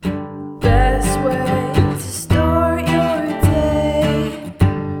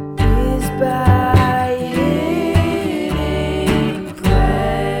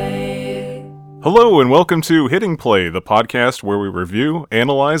and welcome to Hitting Play, the podcast where we review,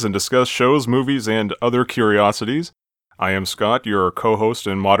 analyze, and discuss shows, movies, and other curiosities. I am Scott, your co-host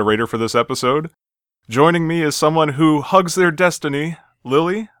and moderator for this episode. Joining me is someone who hugs their destiny,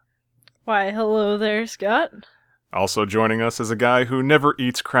 Lily. Why, hello there, Scott. Also joining us is a guy who never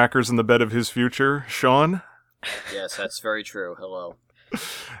eats crackers in the bed of his future, Sean. Yes, that's very true. Hello.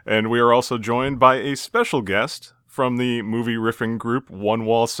 And we are also joined by a special guest from the movie riffing group One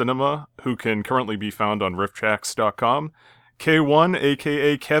Wall Cinema, who can currently be found on rifftracks.com. K1,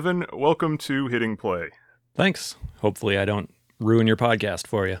 aka Kevin, welcome to Hitting Play. Thanks. Hopefully I don't ruin your podcast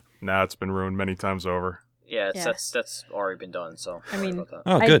for you. Nah, it's been ruined many times over. Yeah, that's already been done, so I mean, about that.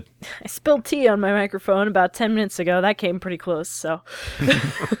 Oh, good. I spilled tea on my microphone about 10 minutes ago. That came pretty close, so.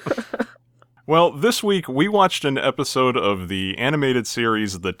 Well, this week we watched an episode of the animated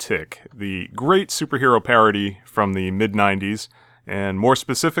series The Tick, the great superhero parody from the mid-90s, and more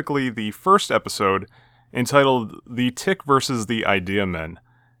specifically the first episode entitled The Tick vs. the Idea Men,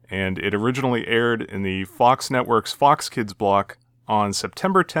 and it originally aired in the Fox Network's Fox Kids block on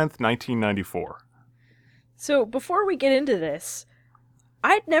September 10th, 1994. So, before we get into this,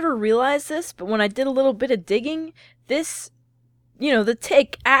 I'd never realized this, but when I did a little bit of digging, The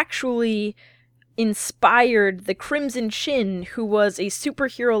Tick actually inspired the Crimson Chin, who was a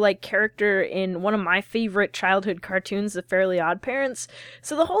superhero-like character in one of my favorite childhood cartoons, The Fairly Odd Parents.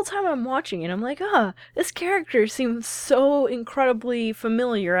 So the whole time I'm watching it, I'm like, this character seems so incredibly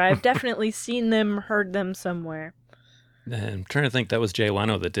familiar. I've definitely seen them, heard them somewhere. I'm trying to think, that was Jay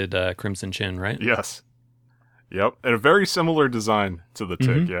Leno that did Crimson Chin, right? Yes. Yep, and a very similar design to The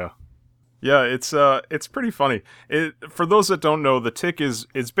Tick, yeah. Yeah, it's pretty funny. For those that don't know, The Tick is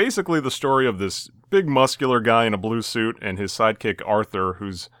basically the story of this big muscular guy in a blue suit and his sidekick Arthur,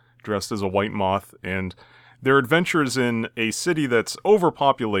 who's dressed as a white moth, and their adventures in a city that's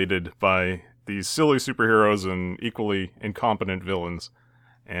overpopulated by these silly superheroes and equally incompetent villains.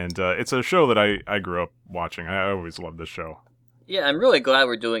 And it's a show that I grew up watching. I always loved this show. Yeah, I'm really glad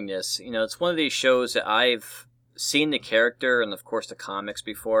we're doing this. It's one of these shows that I've seen the character and, of course, the comics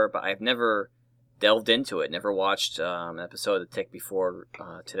before, but I've never delved into it, never watched an episode of The Tick before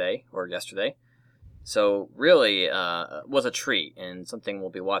today or yesterday. So, really, it was a treat and something we'll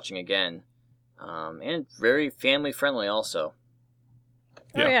be watching again. And very family-friendly also.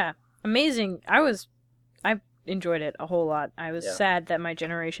 Yeah. Oh, yeah. Amazing. I enjoyed it a whole lot. I was sad that my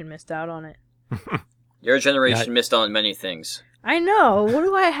generation missed out on it. Your generation missed on many things. I know. What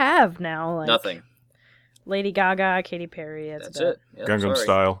do I have now? Nothing. Lady Gaga, Katy Perry. That's it. Yeah, Gangnam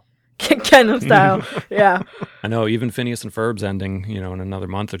Style. Gangnam Style. Yeah. I know. Even Phineas and Ferb's ending, in another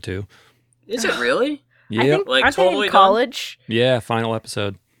month or two. Is it really? Yeah. I think, aren't they in college? Yeah, final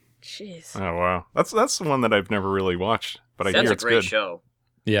episode. Jeez. Oh wow, that's the one that I've never really watched, but I hear it's good. That's a great show.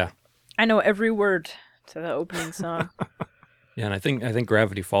 Yeah. I know every word to the opening song. Yeah, and I think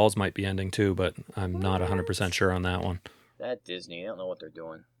Gravity Falls might be ending too, but I'm not 100% sure on that one. That Disney, I don't know what they're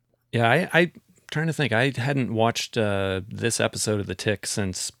doing. Yeah, I trying to think. I hadn't watched this episode of The Tick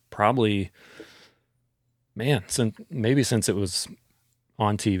since probably, since it was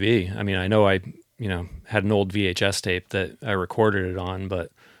on TV. I mean, I know I had an old VHS tape that I recorded it on,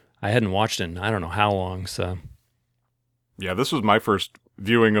 but I hadn't watched it in I don't know how long. So, yeah, this was my first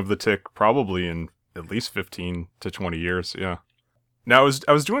viewing of The Tick, probably in at least 15 to 20 years. Yeah. Now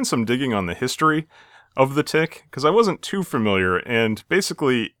I was doing some digging on the history of The Tick, because I wasn't too familiar, and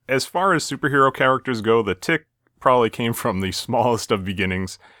basically, as far as superhero characters go, The Tick probably came from the smallest of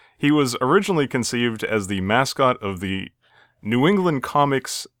beginnings. He was originally conceived as the mascot of the New England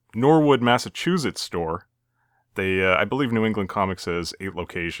Comics Norwood, Massachusetts store. I believe New England Comics has 8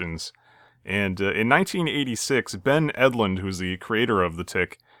 locations, and in 1986, Ben Edlund, who's the creator of The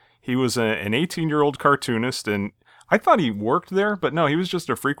Tick, he was an 18-year-old cartoonist, and I thought he worked there, but no, he was just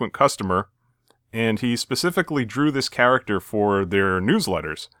a frequent customer. And he specifically drew this character for their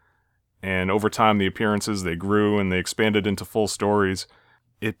newsletters. And over time, the appearances, they grew and they expanded into full stories.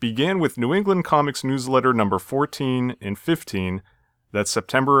 It began with New England Comics newsletter number 14 and 15, that's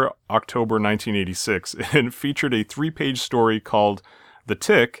September-October 1986, and featured a 3-page story called The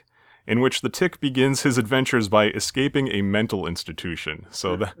Tick, in which the Tick begins his adventures by escaping a mental institution.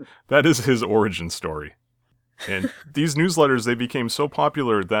 So that is his origin story. And these newsletters, they became so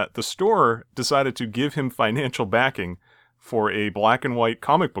popular that the store decided to give him financial backing for a black and white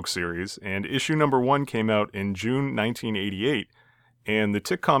comic book series, and issue number 1 came out in June 1988, and the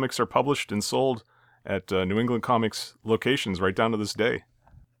Tick comics are published and sold at New England Comics locations right down to this day.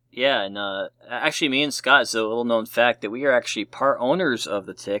 Yeah, and actually, me and Scott, it's a little known fact that we are actually part owners of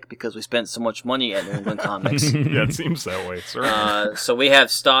the Tick because we spent so much money at New England Comics. Yeah, it seems that way, certainly. So we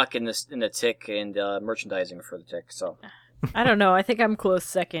have stock in the Tick and merchandising for the Tick. So I don't know. I think I'm close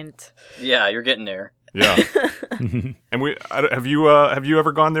second. yeah, you're getting there. Yeah. And have you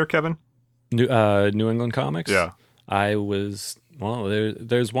ever gone there, Kevin? New England Comics? Yeah. I was, well,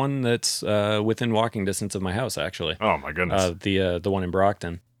 there's one that's within walking distance of my house, actually. Oh my goodness. The one in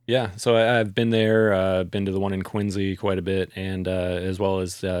Brockton. Yeah, so I've been there, been to the one in Quincy quite a bit, and as well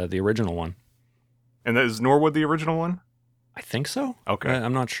as the original one. And is Norwood the original one? I think so. Okay.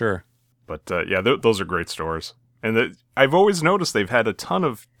 I'm not sure. But yeah, those are great stores. And I've always noticed they've had a ton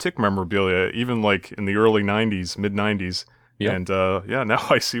of Tick memorabilia, even like in the early 90s, mid 90s. Yep. And yeah, now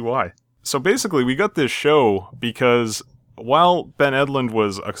I see why. So basically, we got this show because while Ben Edlund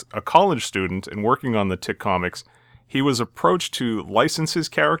was a college student and working on the Tick comics, he was approached to license his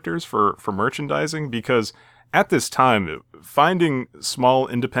characters for merchandising because at this time, finding small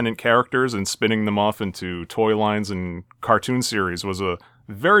independent characters and spinning them off into toy lines and cartoon series was a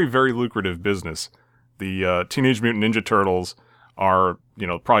very, very lucrative business. The Teenage Mutant Ninja Turtles are,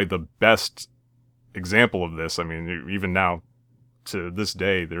 probably the best example of this. I mean, even now, to this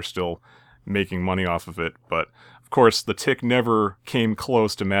day, they're still making money off of it. But, of course, the Tick never came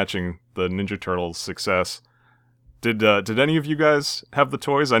close to matching the Ninja Turtles' success. Did any of you guys have the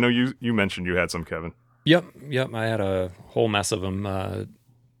toys? I know you mentioned you had some, Kevin. Yep. I had a whole mess of them.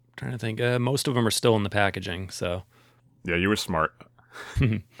 Trying to think. Most of them are still in the packaging, so. Yeah, you were smart.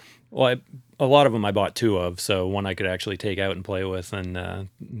 Well, a lot of them I bought two of, so one I could actually take out and play with, and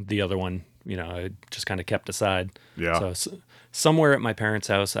the other one, I just kind of kept aside. Yeah. So somewhere at my parents'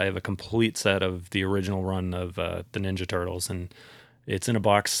 house, I have a complete set of the original run of the Ninja Turtles, and it's in a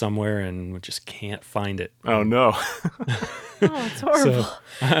box somewhere, and we just can't find it. Oh, no. Oh, it's horrible.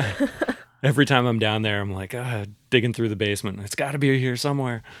 So, every time I'm down there, I'm like, digging through the basement. It's got to be here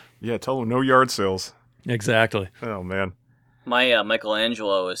somewhere. Yeah, tell them no yard sales. Exactly. Oh, man. My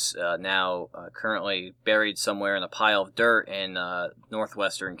Michelangelo is now currently buried somewhere in a pile of dirt in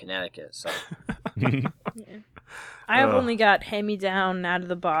northwestern Connecticut. So I have only got hand-me-down, out of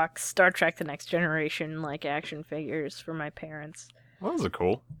the box, Star Trek: The Next Generation, like action figures for my parents. Well, those are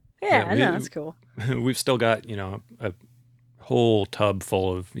cool. Yeah, I know, we- that's cool. We've still got, a whole tub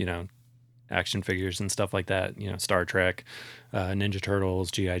full of, action figures and stuff like that. Star Trek, Ninja Turtles,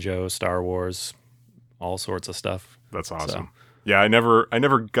 G.I. Joe, Star Wars, all sorts of stuff. That's awesome. Yeah, I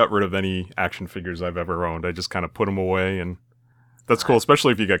never got rid of any action figures I've ever owned. I just kind of put them away, and that's cool,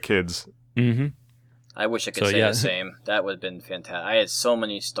 especially if you got kids. Mm-hmm. I wish I could say the same. That would have been fantastic. I had so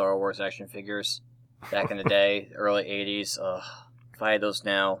many Star Wars action figures back in the day, early 80s. Ugh. If I had those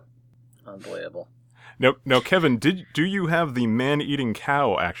now, unbelievable. Now, Kevin, do you have the man-eating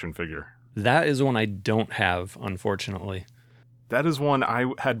cow action figure? That is one I don't have, unfortunately. That is one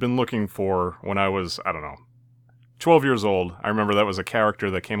I had been looking for when I was, 12 years old. I remember that was a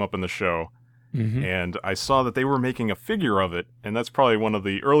character that came up in the show, and I saw that they were making a figure of it, and that's probably one of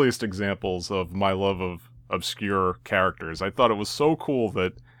the earliest examples of my love of obscure characters. I thought it was so cool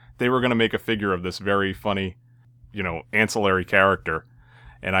that they were going to make a figure of this very funny, ancillary character.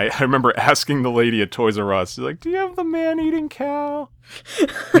 And I remember asking the lady at Toys R Us, like, do you have the man-eating cow?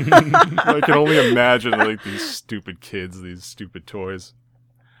 I can only imagine, like, these stupid kids, these stupid toys.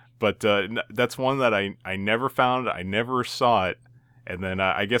 But that's one that I never found. I never saw it. And then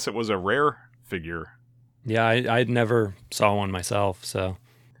I guess it was a rare figure. Yeah, I never saw one myself, so.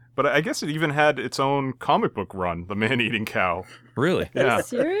 But I guess it even had its own comic book run, the man-eating cow. Really? Are Yeah. you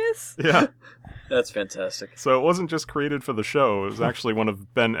serious? Yeah. That's fantastic. So it wasn't just created for the show. It was actually one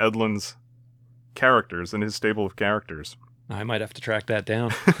of Ben Edlund's characters in his stable of characters. I might have to track that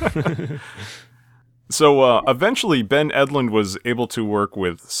down. So eventually, Ben Edlund was able to work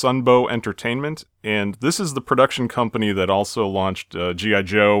with Sunbow Entertainment, and this is the production company that also launched G.I.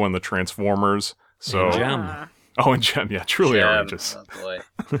 Joe and the Transformers. So, And Gem. Ah. Oh, and Gem, yeah, truly Gem. outrageous. Oh,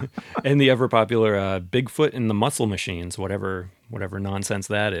 boy. And the ever popular Bigfoot and the Muscle Machines, whatever nonsense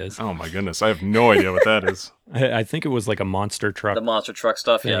that is. Oh my goodness, I have no idea what that is. I think it was like a monster truck. The monster truck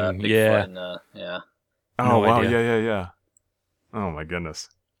stuff, yeah. Thing, Bigfoot yeah. and, yeah. Oh, No wow, idea. yeah. Oh my goodness.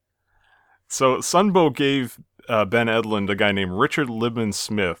 So Sunbow gave Ben Edlund a guy named Richard Libman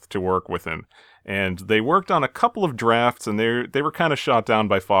Smith to work with him, and they worked on a couple of drafts, and they were kind of shot down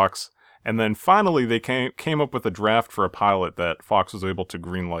by Fox. And then finally, they came up with a draft for a pilot that Fox was able to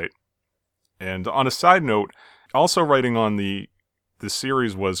greenlight. And on a side note, also writing on the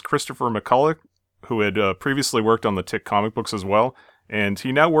series was Christopher McCulloch, who had previously worked on the Tick comic books as well. And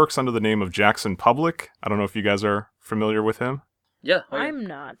he now works under the name of Jackson Public. I don't know if you guys are familiar with him. Yeah. Oh, yeah. I'm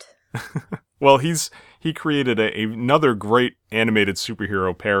not. Well, he created another great animated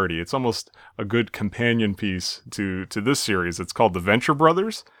superhero parody. It's almost a good companion piece to this series. It's called The Venture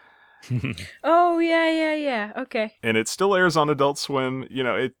Brothers, Oh, yeah. Okay. and it still airs on Adult Swim. You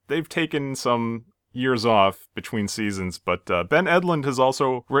know, they've taken some years off between seasons, but Ben Edlund has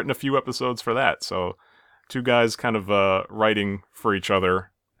also written a few episodes for that. So, two guys kind of writing for each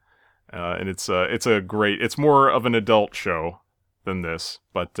other, and it's it's more of an adult show than this,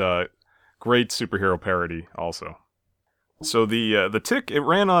 but great superhero parody also. So the Tick, it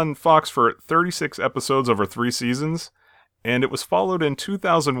ran on Fox for 36 episodes over 3 seasons, and it was followed in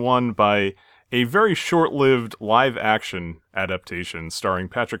 2001 by a very short-lived live-action adaptation starring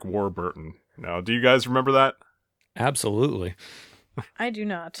Patrick Warburton. Now, do you guys remember that? Absolutely. I do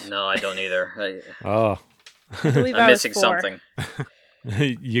not. No, I don't either. Oh, I believe I'm I was missing 4. something.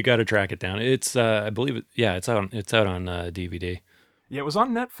 you got to track it down. It's I believe it. Yeah, it's out on DVD. Yeah, it was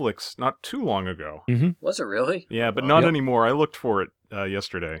on Netflix not too long ago. Was it really? Yeah, but Oh, not Yep. anymore. I looked for it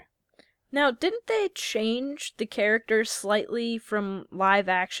yesterday. Now, didn't they change the characters slightly from live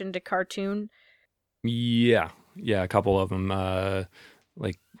action to cartoon? Yeah, a couple of them,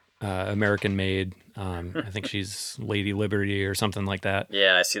 American Made. I think she's Lady Liberty or something like that.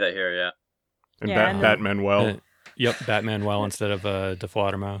 Yeah, I see that here. Yeah. And Yeah, and then- Batmanuel. Yep, Batman well instead of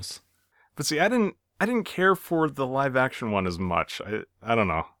Deflaudermouse. But see, I didn't care for the live action one as much. I don't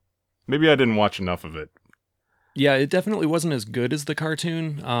know. Maybe I didn't watch enough of it. Yeah, it definitely wasn't as good as the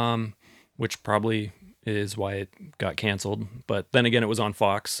cartoon, which probably is why it got canceled. But then again, it was on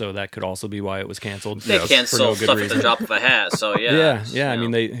Fox, so that could also be why it was canceled. They Yes, cancel for no good stuff at reason. the drop of a hat, so yeah. Yeah. I you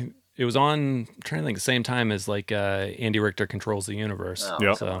mean, know. it was on. I'm trying to think the same time as like Andy Richter Controls the Universe. Oh,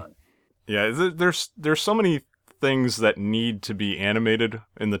 Yep. come on. Yeah, there's so many things that need to be animated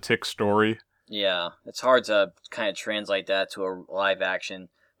in the Tick story. Yeah, it's hard to kind of translate that to a live action.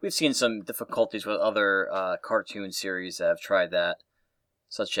 We've seen some difficulties with other cartoon series that have tried that,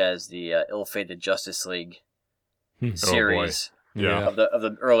 such as the ill-fated Justice League series Yeah. of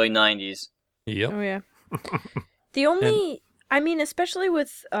the early '90s. Yep. Oh, yeah. The only, I mean, especially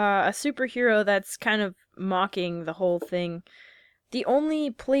with a superhero that's kind of mocking the whole thing, the only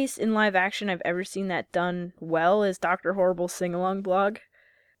place in live action I've ever seen that done well is Dr. Horrible's sing-along blog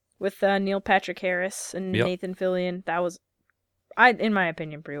with Neil Patrick Harris and Yep. Nathan Fillion. That was, in my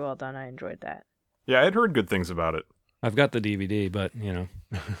opinion, pretty well done. I enjoyed that. Yeah, I'd heard good things about it. I've got the DVD, but you know.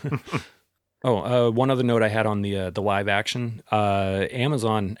 One other note I had on the live action.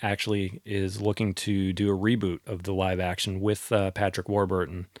 Amazon actually is looking to do a reboot of the live action with Patrick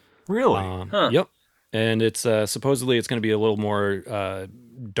Warburton. Really? Huh. Yep. And it's supposedly it's going to be a little more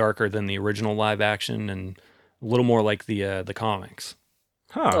darker than the original live action and a little more like the comics.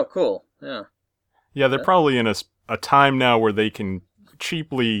 Huh. Oh, cool. Yeah. Yeah, they're probably in a time now where they can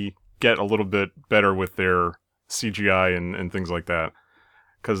cheaply get a little bit better with their CGI and things like that.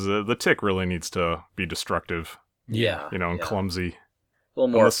 Because the Tick really needs to be destructive, Yeah. and yeah. clumsy. A little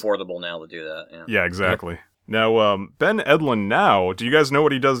more Unless- affordable now to do that. Yeah. Yeah, exactly. Now, Ben Edlund now, do you guys know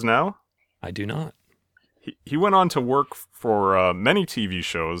what he does now? I do not. He went on to work for many TV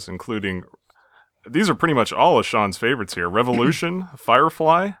shows, including, these are pretty much all of Sean's favorites here, Revolution,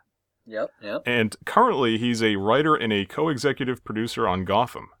 Firefly, Yep. and currently he's a writer and a co-executive producer on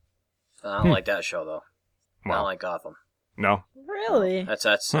Gotham. I don't like that show though. I Well, don't like Gotham. no? Really?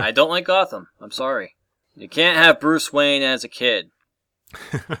 That's. I don't like Gotham. I'm sorry. You can't have Bruce Wayne as a kid.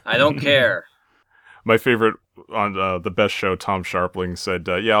 I don't care. My favorite on the best show, Tom Sharpling said,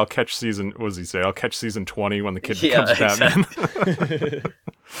 "Yeah, I'll catch season. What does he say? I'll catch season 20 when the kid Yeah, becomes Batman." exactly.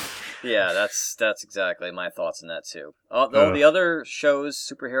 Yeah, that's exactly my thoughts on that too. The other shows,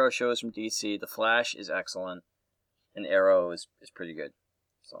 superhero shows from DC, The Flash is excellent, and Arrow is pretty good.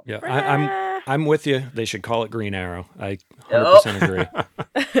 So Yeah, I'm with you. They should call it Green Arrow. I Oh. 100%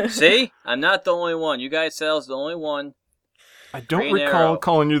 agree. see, I'm not the only one. You guys said I was the only one. I don't Green recall Arrow.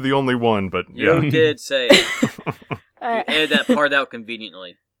 calling you the only one, but You yeah, did say it. You I- edited that part out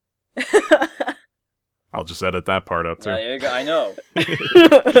conveniently. I'll just edit that part out too. There you go. I know.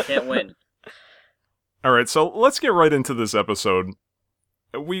 Can't win. All right, so let's get right into this episode.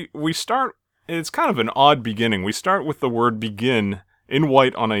 We start. It's kind of an odd beginning. We start with the word "begin" in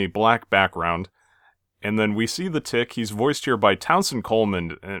white on a black background, and then we see the Tick. He's voiced here by Townsend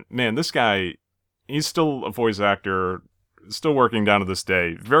Coleman. And man, this guy, he's still a voice actor, still working down to this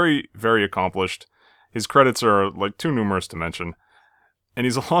day. Very, very accomplished. His credits are like too numerous to mention. And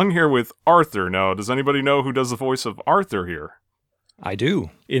he's along here with Arthur. Now, does anybody know who does the voice of Arthur here? I do.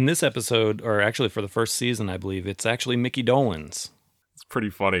 In this episode, or actually for the first season, I believe, it's actually Mickey Dolenz. It's pretty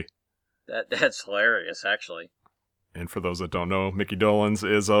funny. That's hilarious, actually. And for those that don't know, Mickey Dolenz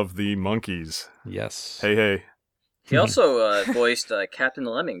is of the Monkees. Yes. Hey. He also voiced Captain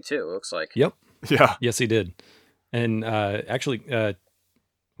Lemming, too, it looks like. Yep. Yeah. Yes, he did. And actually,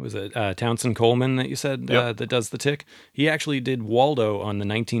 was it Townsend Coleman that you said Yep. that does the Tick? He actually did Waldo on the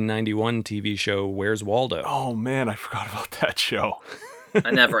 1991 TV show Where's Waldo? Oh, man, I forgot about that show.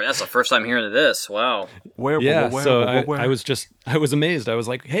 That's the first time hearing of this. Wow. Where? I was amazed. I was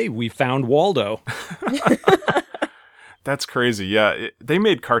like, hey, we found Waldo. That's crazy. Yeah, they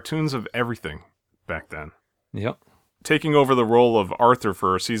made cartoons of everything back then. Yep. Taking over the role of Arthur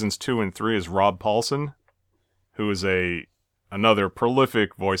for seasons 2 and 3 is Rob Paulsen, who is another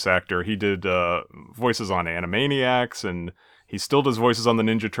prolific voice actor. He did voices on Animaniacs, and he still does voices on the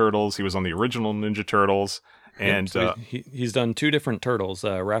Ninja Turtles. He was on the original Ninja Turtles, and so he's done 2 different turtles,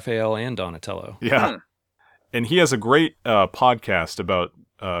 Raphael and Donatello. yeah, and he has a great podcast about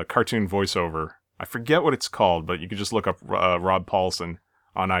cartoon voiceover. I forget what it's called, but you can just look up Rob Paulsen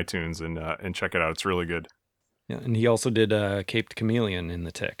on iTunes and check it out. It's really good. Yeah, and he also did Caped Chameleon in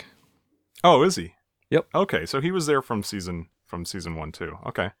the Tick. Oh, is he? Yep. Okay, so he was there from season 1 too.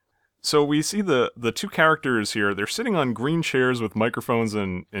 Okay. So we see the 2 characters here. They're sitting on green chairs with microphones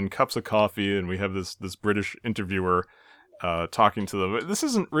and cups of coffee, and we have this British interviewer talking to them. This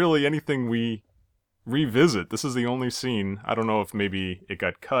isn't really anything we revisit. This is the only scene. I don't know if maybe it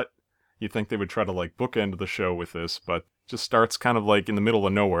got cut. You'd think they would try to like bookend the show with this, but just starts kind of like in the middle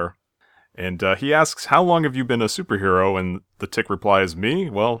of nowhere. And he asks, how long have you been a superhero? And the Tick replies,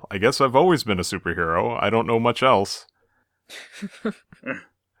 me? Well, I guess I've always been a superhero. I don't know much else.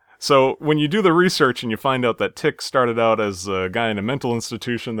 So when you do the research and you find out that Tick started out as a guy in a mental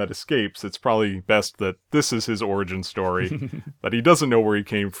institution that escapes, it's probably best that this is his origin story, that he doesn't know where he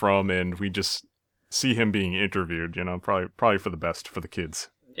came from, and we just see him being interviewed, probably for the best for the kids.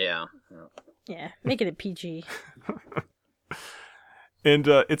 Yeah. Yeah, make it a PG. And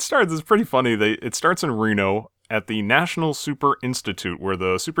it's pretty funny. It starts in Reno at the National Super Institute, where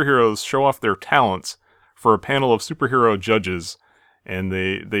the superheroes show off their talents for a panel of superhero judges, and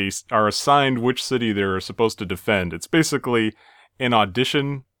they are assigned which city they're supposed to defend. It's basically an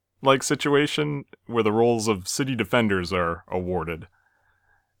audition-like situation where the roles of city defenders are awarded.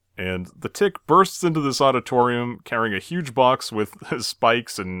 And the Tick bursts into this auditorium carrying a huge box with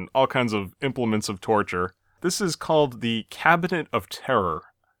spikes and all kinds of implements of torture. This is called the Cabinet of Terror.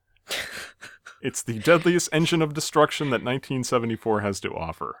 It's the deadliest engine of destruction that 1974 has to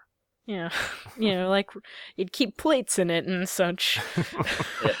offer. Yeah. Like you'd keep plates in it and such.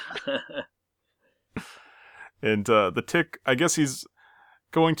 And the Tick, I guess he's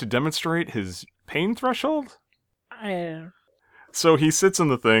going to demonstrate his pain threshold? So he sits in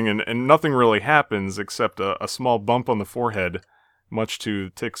the thing, and nothing really happens except a small bump on the forehead, much to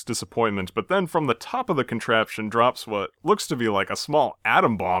Tick's disappointment. But then from the top of the contraption drops what looks to be like a small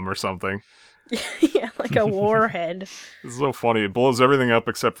atom bomb or something. Yeah, like a warhead. It's so funny. It blows everything up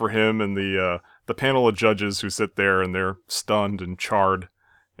except for him and the panel of judges who sit there, and they're stunned and charred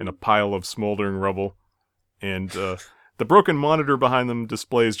in a pile of smoldering rubble. And the broken monitor behind them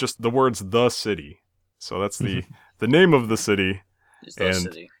displays just the words "The City." So that's the name of the city. Just the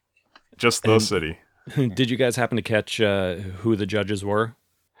city. Just the city. Did you guys happen to catch who the judges were?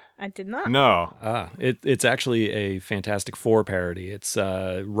 I did not. No. It's actually a Fantastic Four parody. It's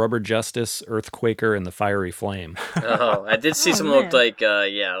Rubber Justice, Earthquaker, and the Fiery Flame. Oh, I did see someone look like,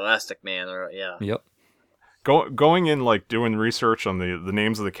 Elastic Man. Yep. Going in, like, doing research on the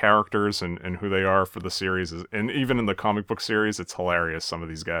names of the characters and who they are for the series, and even in the comic book series, it's hilarious, some of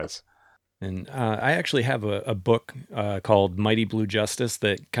these guys. And I actually have a book called Mighty Blue Justice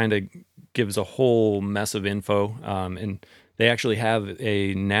that kind of gives a whole mess of info. And they actually have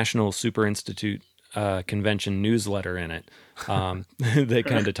a National Super Institute convention newsletter in it that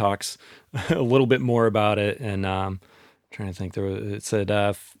kind of talks a little bit more about it. And trying to think, it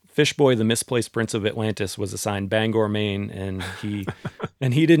said Fishboy, the misplaced prince of Atlantis, was assigned Bangor, Maine, and he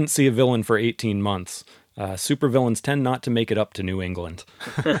didn't see a villain for 18 months. Supervillains tend not to make it up to New England.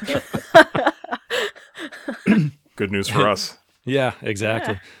 Good news for us. Yeah,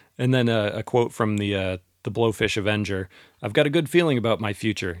 exactly. Yeah. And then a quote from the Blowfish Avenger. I've got a good feeling about my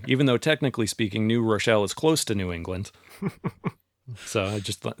future, even though technically speaking, New Rochelle is close to New England. So I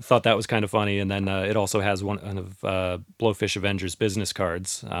just thought that was kind of funny. And then it also has one of Blowfish Avenger's business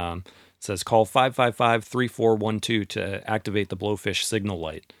cards. It says, call 555-3412 to activate the Blowfish signal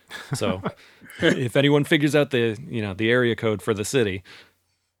light. So if anyone figures out the area code for the city.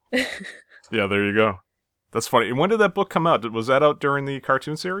 Yeah, there you go. That's funny. And when did that book come out? Was that out during the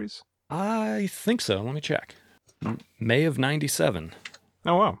cartoon series? I think so. Let me check. May of 97.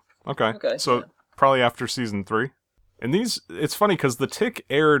 Oh, wow. Okay. So probably after season 3. And it's funny because The Tick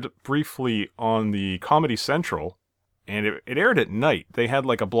aired briefly on the Comedy Central, and it aired at night. They had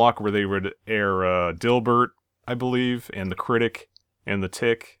like a block where they would air Dilbert, I believe, and The Critic, and The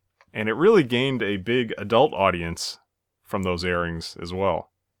Tick, and it really gained a big adult audience from those airings as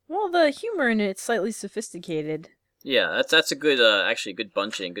well. Well, the humor in it's slightly sophisticated. Yeah, that's a good, actually good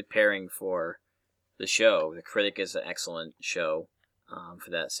bunching, good pairing for the show. The Critic is an excellent show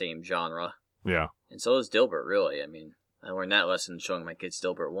for that same genre. Yeah. And so is Dilbert, really. I mean, I learned that lesson showing my kids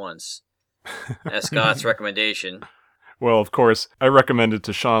Dilbert once. That's Scott's recommendation. Well, of course, I recommended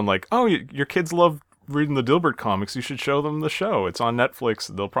to Sean, like, oh, your kids love reading the Dilbert comics. You should show them the show. It's on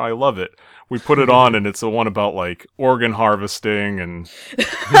Netflix. They'll probably love it. We put it on, and it's the one about, like, organ harvesting, and...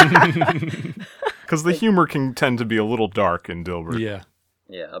 Because the humor can tend to be a little dark in Dilbert. Yeah.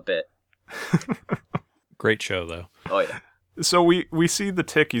 Yeah, a bit. Great show, though. Oh, yeah. So we see the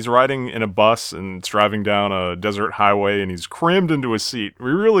Tick. He's riding in a bus, and it's driving down a desert highway, and he's crammed into a seat.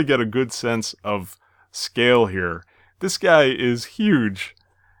 We really get a good sense of scale here. This guy is huge,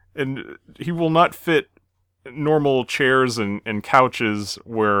 and he will not fit normal chairs and couches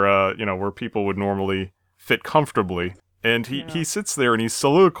where where people would normally fit comfortably. And he sits there and he's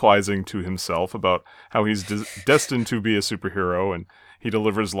soliloquizing to himself about how he's destined to be a superhero, and he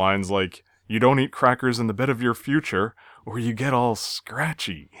delivers lines like, "You don't eat crackers in the bed of your future, or you get all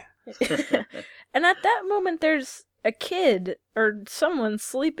scratchy." And at that moment, there's a kid or someone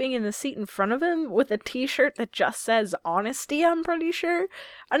sleeping in the seat in front of him with a t-shirt that just says honesty, I'm pretty sure.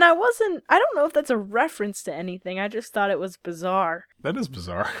 And I don't know if that's a reference to anything. I just thought it was bizarre. That is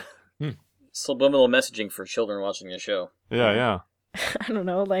bizarre. Subliminal messaging for children watching the show. Yeah. I don't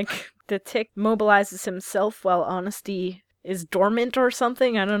know, like the Tick mobilizes himself while honesty is dormant or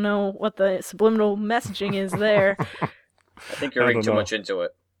something. I don't know what the subliminal messaging is there. I think you're reading too much into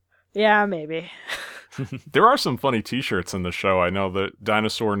it. Yeah, maybe. There are some funny t-shirts in the show. I know that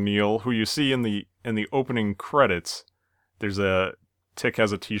Dinosaur Neil, who you see in the opening credits, there's a Tick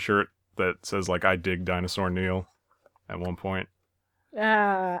has a t-shirt that says like "I dig Dinosaur Neil" at one point.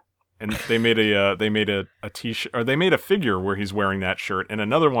 And they made a t-shirt, or they made a figure where he's wearing that shirt, and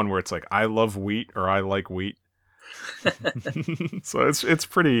another one where it's like "I love wheat" or "I like wheat." So it's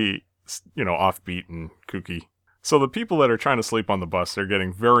pretty, offbeat and kooky. So the people that are trying to sleep on the bus, they're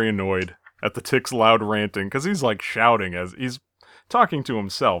getting very annoyed at the Tick's loud ranting, because he's like shouting as he's talking to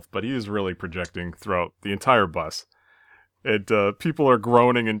himself, but he is really projecting throughout the entire bus. And people are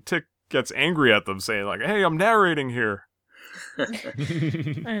groaning, and Tick gets angry at them, saying like, "Hey, I'm narrating here."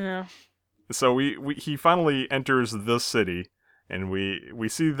 I know. So he finally enters the city, and we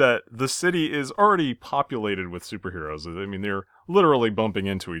see that the city is already populated with superheroes. I mean, they're literally bumping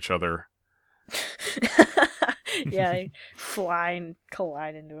into each other. Yeah, they fly and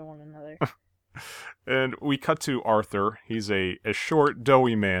collide into one another. And we cut to Arthur. He's a short,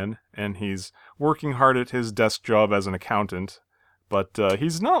 doughy man, and he's working hard at his desk job as an accountant. But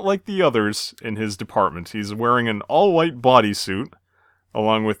he's not like the others in his department. He's wearing an all-white bodysuit,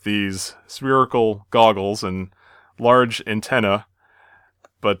 along with these spherical goggles and large antenna.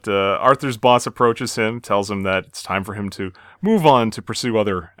 But Arthur's boss approaches him, tells him that it's time for him to move on to pursue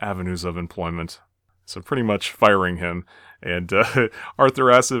other avenues of employment. So pretty much firing him. And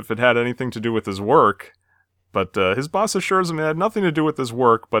Arthur asks if it had anything to do with his work. But his boss assures him it had nothing to do with his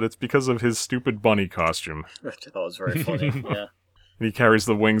work, but it's because of his stupid bunny costume. Which I thought was very funny, yeah. And he carries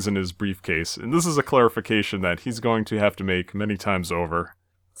the wings in his briefcase. And this is a clarification that he's going to have to make many times over.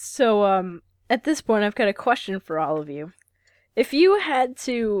 So, at this point, I've got a question for all of you. If you had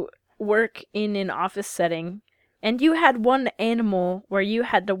to work in an office setting, and you had one animal where you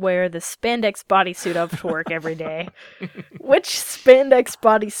had to wear the spandex bodysuit of to work every day, which spandex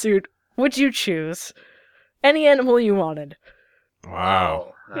bodysuit would you choose? Any animal you wanted.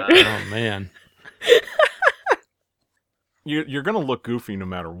 Wow. Oh, man. You're going to look goofy no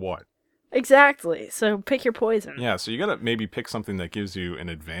matter what. Exactly. So pick your poison. Yeah, so you got to maybe pick something that gives you an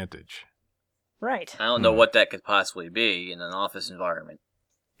advantage. Right. I don't know what that could possibly be in an office environment.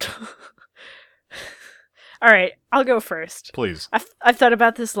 All right, I'll go first. Please. I've thought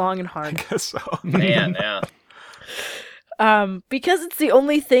about this long and I hard. guess so. Man, yeah. Because it's the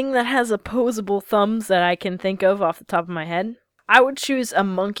only thing that has opposable thumbs that I can think of off the top of my head, I would choose a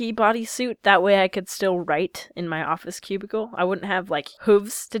monkey bodysuit. That way I could still write in my office cubicle. I wouldn't have, like,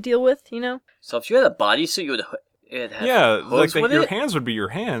 hooves to deal with, you know? So if you had a bodysuit, you would have Yeah, hooves like with your it? hands would be your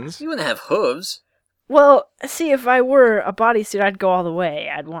hands. You wouldn't have hooves. Well, see, if I were a bodysuit, I'd go all the way.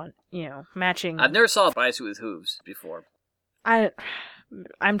 I'd want, matching... I've never saw a bodysuit with hooves before.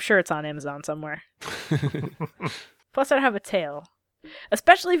 I'm sure it's on Amazon somewhere. Plus, I'd have a tail.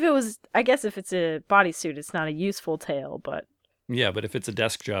 Especially if it was, I guess if it's a bodysuit, it's not a useful tail, but Yeah, but if it's a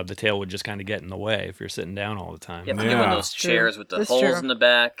desk job, the tail would just kind of get in the way if you're sitting down all the time. You have to Yeah. get one of those That's true. chairs with the That's holes true. in the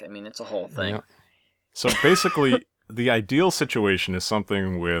back. I mean, it's a whole thing. Yeah. So basically, the ideal situation is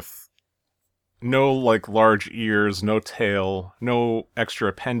something with no like large ears, no tail, no extra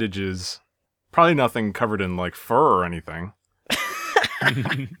appendages, probably nothing covered in like fur or anything. You have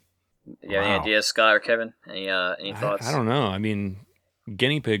any Wow. ideas, Scott or Kevin? Any thoughts? I don't know. I mean,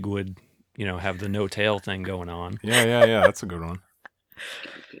 guinea pig would, have the no tail thing going on. Yeah, that's a good one.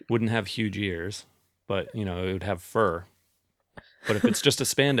 Wouldn't have huge ears, but it would have fur. But if it's just a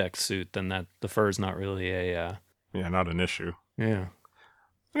spandex suit, then the fur is not really a Yeah, not an issue. yeah.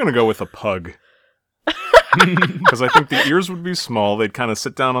 I'm gonna go with a pug because I think the ears would be small. They'd kind of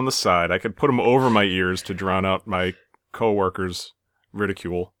sit down on the side. I could put them over my ears to drown out my coworkers'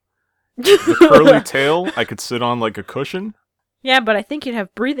 ridicule. The curly tail, I could sit on like a cushion. Yeah, but I think you'd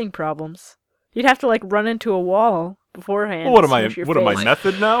have breathing problems. You'd have to like run into a wall beforehand. Well, what to am I? smush your What am I face.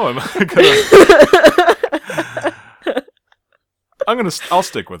 method now? Am I gonna? I'll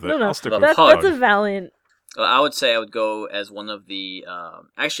stick with it. No. I'll stick The with That's pug. a valiant. Well, I would say I would go as one of the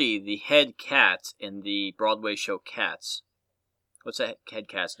actually the head cat in the Broadway show Cats. What's that head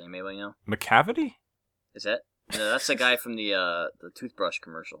cat's name? Anybody know? McCavity. Is that? No, that's the guy from the toothbrush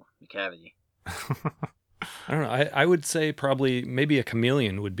commercial, the cavity. I don't know. I would say probably maybe a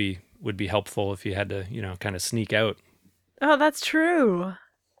chameleon would be helpful if you had to, kind of sneak out. Oh, that's true.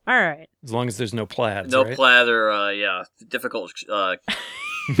 All right. As long as there's no plaids, No right? plather, difficult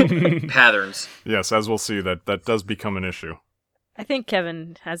patterns. Yes, as we'll see, that does become an issue. I think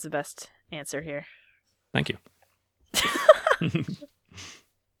Kevin has the best answer here. Thank you.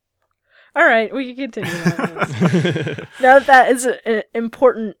 All right, we can continue. Now that is an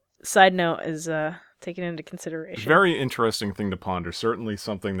important side note is taken into consideration. Very interesting thing to ponder. Certainly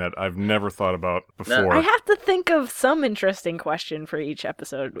something that I've never thought about before. I have to think of some interesting question for each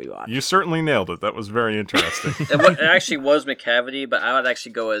episode we watch. You certainly nailed it. That was very interesting. It actually was McCavity, but I would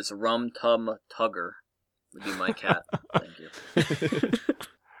actually go as Rum Tum Tugger. Would be my cat. Thank you.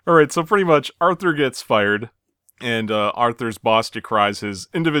 All right, so pretty much Arthur gets fired, and Arthur's boss decries his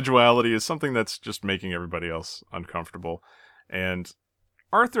individuality as something that's just making everybody else uncomfortable. And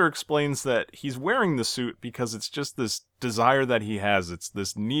Arthur explains that he's wearing the suit because it's just this desire that he has. It's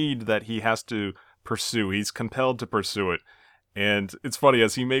this need that he has to pursue. He's compelled to pursue it. And it's funny,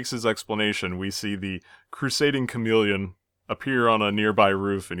 as he makes his explanation, we see the crusading chameleon appear on a nearby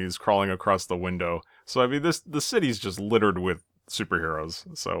roof, and he's crawling across the window. So, I mean, the city's just littered with superheroes.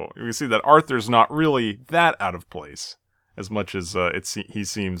 So we see that Arthur's not really that out of place, as much as he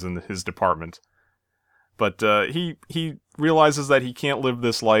seems in his department. But he realizes that he can't live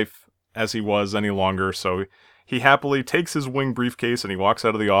this life as he was any longer, so he happily takes his wing briefcase and he walks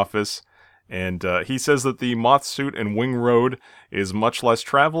out of the office, and he says that the moth suit and wing road is much less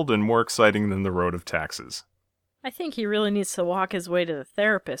traveled and more exciting than the road of taxes. I think he really needs to walk his way to the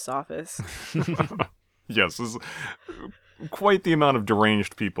therapist's office. Yes, there's quite the amount of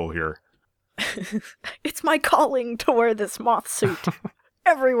deranged people here. It's my calling to wear this moth suit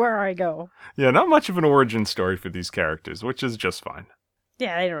everywhere I go. Yeah, not much of an origin story for these characters, which is just fine.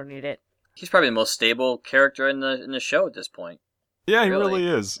 Yeah, I don't need it. He's probably the most stable character in the show at this point. Yeah, he Really? really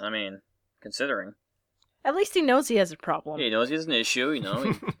is. I mean, considering. At least he knows he has a problem. Yeah, he knows he has an issue, he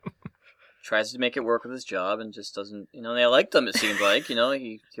tries to make it work with his job and just doesn't, they liked him, it seemed like,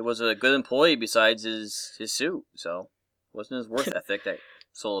 he was a good employee besides his suit, so it wasn't his work ethic that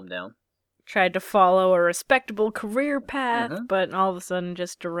sold him down. Tried to follow a respectable career path, Mhm. but all of a sudden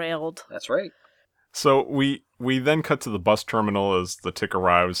just derailed. That's right. So we then cut to the bus terminal as the Tick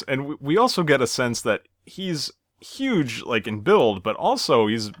arrives, and we also get a sense that he's huge, like in build, but also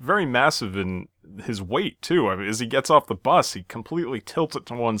he's very massive in his weight too. I mean, as he gets off the bus, he completely tilts it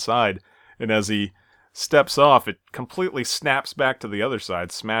to one side, and as he steps off, it completely snaps back to the other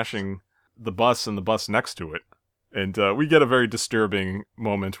side, smashing the bus and the bus next to it. And we get a very disturbing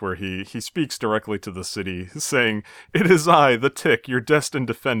moment where he speaks directly to the city, saying, "It is I, the Tick, your destined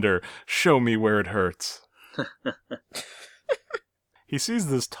defender. Show me where it hurts." He sees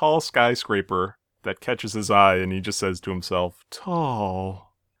this tall skyscraper that catches his eye, and he just says to himself,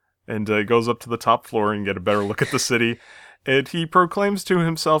 "Tall." And he goes up to the top floor and get a better look at the city. And he proclaims to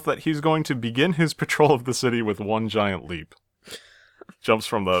himself that he's going to begin his patrol of the city with one giant leap. Jumps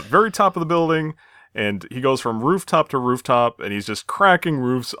from the very top of the building, and he goes from rooftop to rooftop, and he's just cracking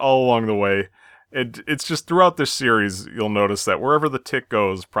roofs all along the way. And it's just throughout this series, you'll notice that wherever the Tick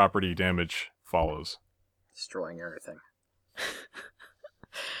goes, property damage follows. Destroying everything.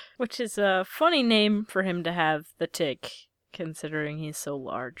 Which is a funny name for him to have, the Tick. considering he's so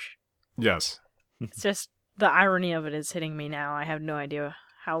large. Yes. It's just the irony of it is hitting me now. I have no idea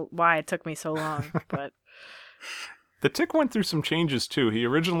why it took me so long, but The Tick went through some changes too. He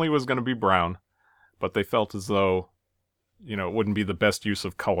originally was going to be brown, but they felt as though, it wouldn't be the best use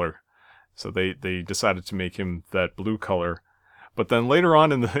of color. So they decided to make him that blue color. But then later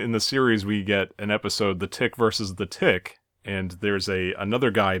on in the series, we get an episode, The Tick versus the Tick, and there's another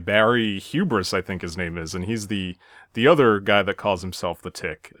guy, Barry Hubris, I think his name is, and he's the other guy that calls himself the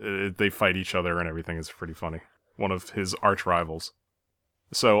Tick. They fight each other and everything. It's pretty funny. One of his arch rivals.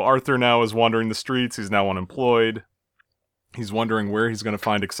 So Arthur now is wandering the streets. He's now unemployed. He's wondering where he's going to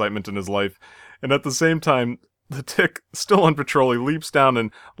find excitement in his life. And at the same time, the Tick, still on patrol, he leaps down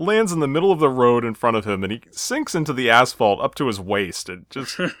and lands in the middle of the road in front of him, and he sinks into the asphalt up to his waist and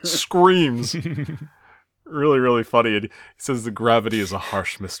just screams. Really, really funny. And he says the gravity is a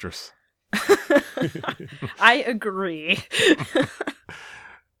harsh mistress. I agree.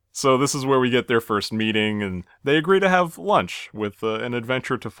 So this is where we get their first meeting, and they agree to have lunch with an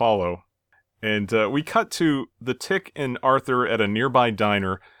adventure to follow. And we cut to the Tick and Arthur at a nearby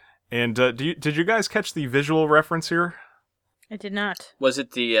diner. And did you guys catch the visual reference here? I did not. Was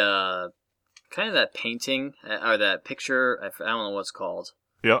it the kind of that painting or that picture? I don't know what it's called.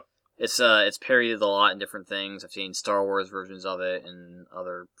 Yep. It's parodied a lot in different things. I've seen Star Wars versions of it and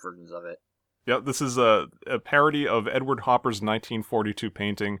other versions of it. Yep, this is a parody of Edward Hopper's 1942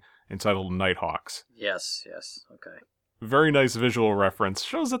 painting entitled Nighthawks. Yes, okay. Very nice visual reference.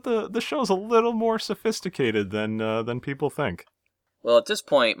 Shows that the show's a little more sophisticated than people think. Well, at this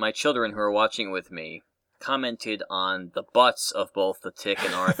point, my children who are watching with me commented on the butts of both the Tick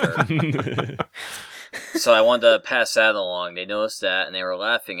and Arthur. So I wanted to pass that along. They noticed that, and they were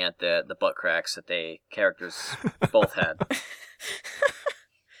laughing at the butt cracks that characters both had.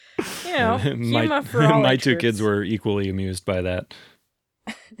 Humor for all my ages. two kids were equally amused by that.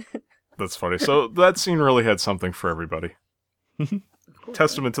 That's funny. So that scene really had something for everybody.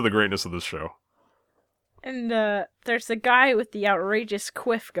 Testament to the greatness of this show. And there's a guy with the outrageous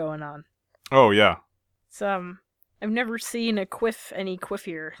quiff going on. Oh, yeah. So, I've never seen a quiff any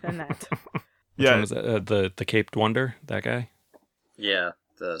quiffier than that. Which Yeah. one was that? The Caped Wonder, that guy? Yeah,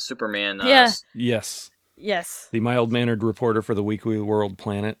 the Superman. Yeah. Yes. Yes. The mild-mannered reporter for the Weekly World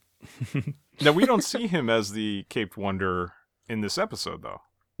Planet. Now, we don't see him as the Caped Wonder in this episode, though.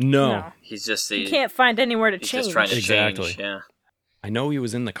 No. He's just You can't find anywhere to he's change. just trying to Exactly. change. Yeah. I know he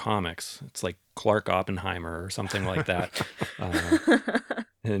was in the comics. It's like Clark Oppenheimer or something like that.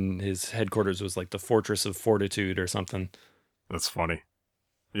 And his headquarters was like the Fortress of Fortitude or something. That's funny.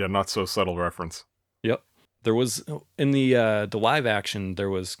 Yeah, not so subtle reference. Yep. There was, in the live action, there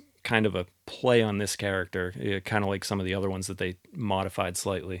was kind of a play on this character, kind of like some of the other ones that they modified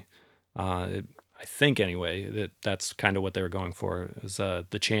slightly. I think, anyway, that's kind of what they were going for. It was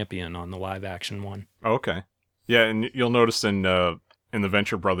the champion on the live action one. Okay. Yeah, and you'll notice in the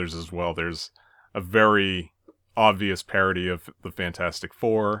Venture Brothers as well, there's a very obvious parody of the Fantastic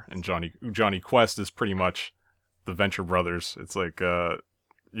Four, and Johnny Quest is pretty much the Venture Brothers. It's like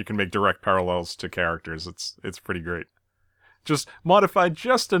you can make direct parallels to characters. It's pretty great. Just modified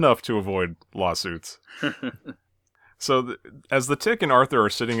just enough to avoid lawsuits. So as the Tick and Arthur are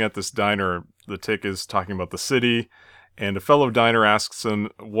sitting at this diner, the Tick is talking about the city, and a fellow diner asks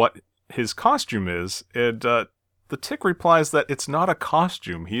him what his costume is, and the Tick replies that it's not a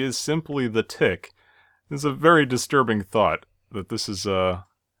costume. He is simply the Tick. It's a very disturbing thought that this is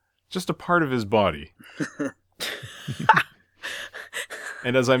just a part of his body.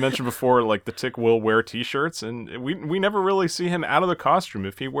 And as I mentioned before, like, the Tick will wear t-shirts, and we never really see him out of the costume.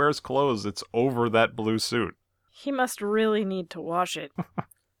 If he wears clothes, it's over that blue suit. He must really need to wash it.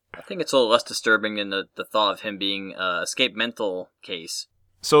 I think it's a little less disturbing than the thought of him being escape mental case.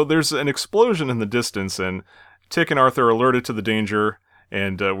 So there's an explosion in the distance, and Tick and Arthur are alerted to the danger,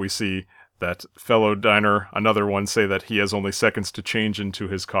 and we see that fellow diner, another one, say that he has only seconds to change into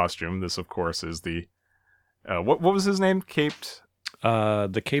his costume. This, of course, is the... what was his name?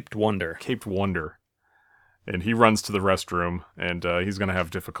 The Caped Wonder. Caped Wonder. And he runs to the restroom, and he's going to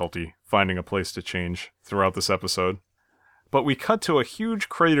have difficulty finding a place to change throughout this episode. But we cut to a huge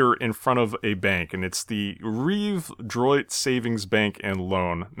crater in front of a bank, and it's the Rive Droit Savings Bank and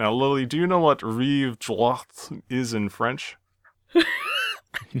Loan. Now, Lily, do you know what Rive Droit is in French?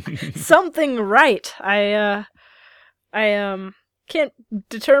 Something right. I can't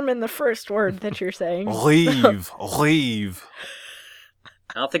determine the first word that you're saying. Rive.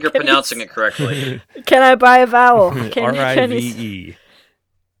 I don't think you're Can you pronouncing it correctly. Can I buy a vowel? Can you R-I-V-E.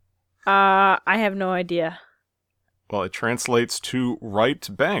 I have no idea. Well, it translates to right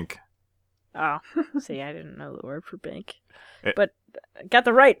bank. Oh, see, I didn't know the word for bank. It- But got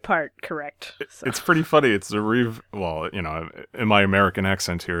the right part correct. So. It's pretty funny. It's the in my American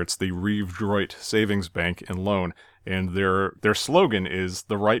accent here, it's the Reeve Droit Savings Bank and Loan, and their slogan is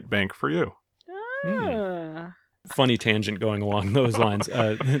 "the right bank for you." Ah. Funny tangent going along those lines.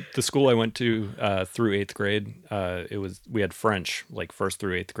 The school I went to through 8th grade, we had French like 1st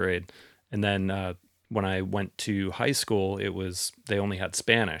through 8th grade, and then when I went to high school, they only had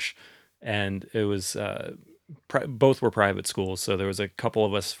Spanish, and it was both were private schools. So there was a couple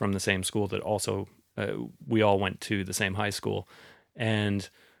of us from the same school that also we all went to the same high school, and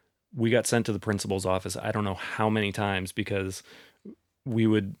we got sent to the principal's office. I don't know how many times because we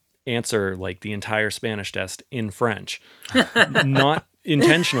would answer like the entire Spanish test in French, not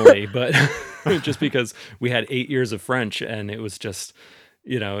intentionally, but just because we had 8 years of French, and it was just,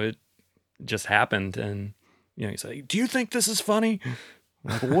 it just happened. And he's like, "Do you think this is funny?"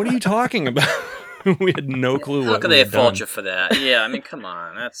 I'm like, "What are you talking about?" We had no clue. How what could we they had fault done. you for that? Yeah, I mean, come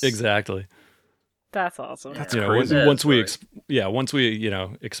on, that's Exactly. That's awesome. That's You know, crazy. once we, Yeah, once we,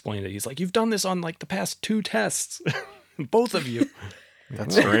 explained it, he's like, "You've done this on like the past 2 tests, both of you."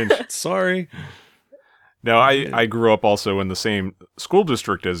 That's strange. Sorry. Now, I grew up also in the same school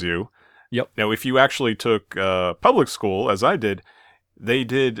district as you. Yep. Now, if you actually took public school, as I did, they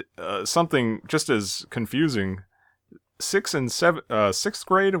did something just as confusing. 6th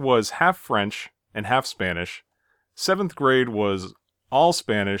grade was half French and half Spanish. 7th grade was all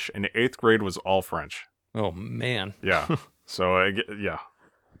Spanish, and 8th grade was all French. Oh man. Yeah. So,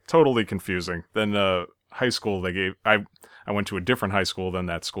 totally confusing. Then high school, I went to a different high school than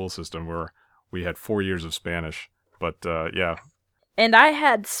that school system where we had 4 years of Spanish. But, yeah. And I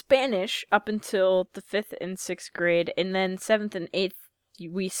had Spanish up until the 5th and 6th grade, and then 7th and 8th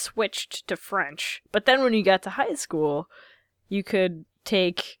we switched to French. But then when you got to high school, you could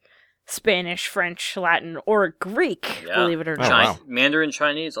take Spanish, French, Latin, or Greek, Yeah. believe it or Oh, not. wow. Mandarin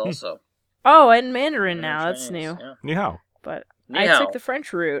Chinese also. Oh, and Mandarin now, Mandarin that's Chinese, new. yeah. Ni hao. But Ni I hao. took the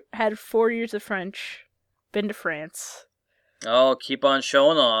French route, had 4 years of French, been to France. Oh, keep on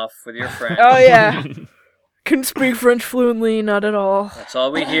showing off with your friends. Oh, yeah. Couldn't speak French fluently, not at all. That's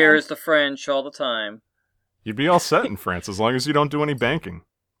all we hear is the French all the time. You'd be all set in France as long as you don't do any banking.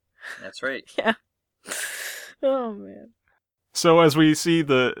 That's right. Yeah. Oh, man. So as we see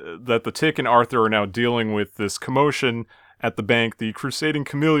that the Tick and Arthur are now dealing with this commotion at the bank, the crusading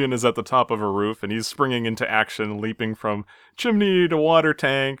chameleon is at the top of a roof, and he's springing into action, leaping from chimney to water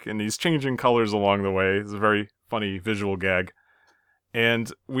tank, and he's changing colors along the way. It's a very funny visual gag.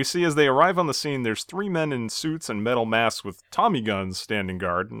 And we see as they arrive on the scene, there's 3 men in suits and metal masks with Tommy guns standing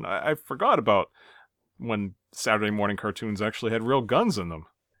guard, and I forgot about when Saturday morning cartoons actually had real guns in them.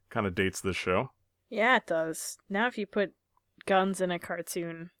 Kind of dates this show. Yeah, it does. Now if you put guns in a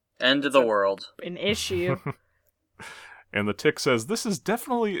cartoon, End of the world. an issue. And the Tick says, "This is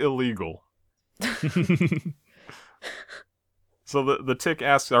definitely illegal." So the Tick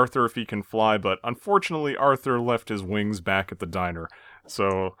asks Arthur if he can fly, but unfortunately Arthur left his wings back at the diner.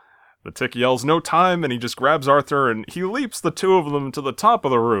 So the Tick yells, "No time," and he just grabs Arthur and he leaps the 2 of them to the top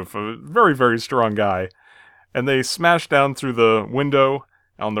of the roof. A very, very strong guy. And they smash down through the window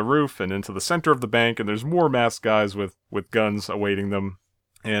on the roof and into the center of the bank, and there's more masked guys with guns awaiting them.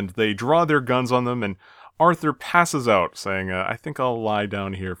 And they draw their guns on them, and Arthur passes out, saying, "I think I'll lie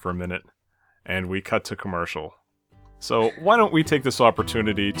down here for a minute." And we cut to commercial. So why don't we take this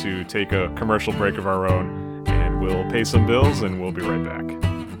opportunity to take a commercial break of our own, and we'll pay some bills, and we'll be right back.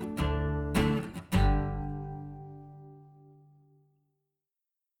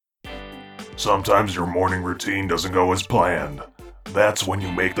 Sometimes your morning routine doesn't go as planned. That's when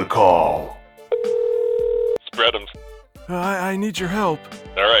you make the call. Spread'ems. I need your help.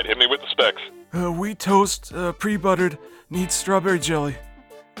 Alright, hit me with the specs. Wheat toast, pre-buttered, needs strawberry jelly.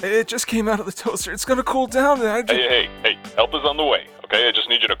 It just came out of the toaster. It's gonna cool down. Hey, help is on the way, okay? I just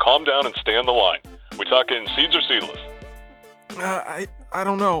need you to calm down and stay on the line. We talking seeds or seedless? I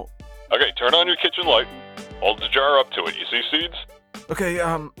don't know. Okay, turn on your kitchen light. Hold the jar up to it. You see seeds? Okay,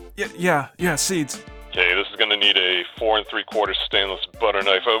 yeah, seeds. Okay, this is gonna need a 4 3/4 stainless butter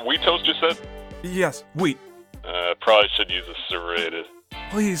knife. Wheat toast, you said? Yes, wheat. Probably should use a serrated.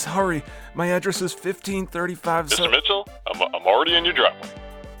 Please, hurry. My address is 1535 Mr. Mitchell, I'm already in your driveway.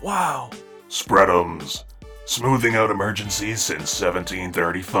 Wow. Spread'ems. Smoothing out emergencies since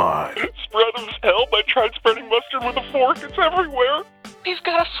 1735. Spread'ems, help! I tried spreading mustard with a fork. It's everywhere. We've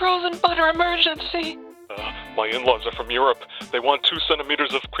got a frozen butter emergency. My in-laws are from Europe. They want 2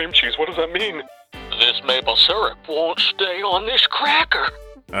 centimeters of cream cheese. What does that mean? This maple syrup won't stay on this cracker.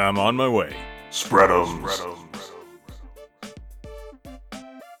 I'm on my way.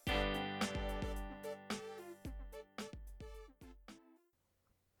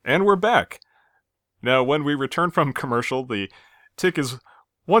 And we're back. Now, when we return from commercial, the Tick is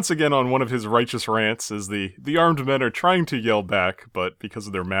once again on one of his righteous rants as the armed men are trying to yell back, but because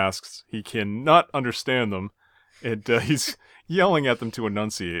of their masks, he cannot understand them, and he's yelling at them to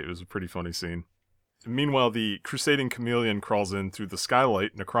enunciate. It was a pretty funny scene. Meanwhile, the crusading chameleon crawls in through the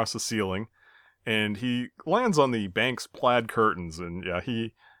skylight and across the ceiling, and he lands on the bank's plaid curtains, and yeah,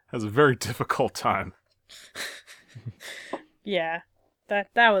 he has a very difficult time. Yeah, that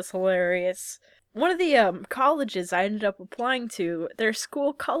was hilarious. One of the colleges I ended up applying to, their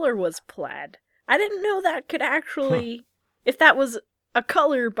school color was plaid. I didn't know that could actually, if that was a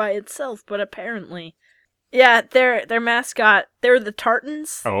color by itself, but apparently. Yeah, their mascot, they were the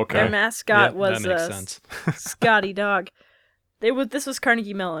Tartans. Oh, okay. Their mascot was that makes sense. Scotty Dog. This was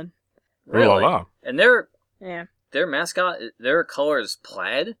Carnegie Mellon. Really? Ooh la la. And Yeah. their mascot, their color is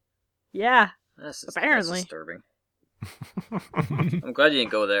plaid? Yeah. That's Apparently. That's disturbing. I'm glad you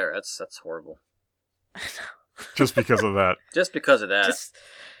didn't go there. That's horrible. Just because of that. Just because of that. Just,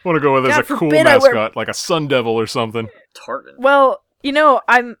 Want to go with as God a cool forbid I wear- mascot, like a Sun Devil or something. Tartan. well,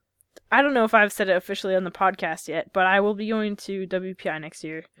 I don't know if I've said it officially on the podcast yet, but I will be going to WPI next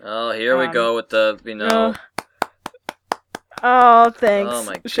year. Oh, here we go with the, Oh, thanks. Oh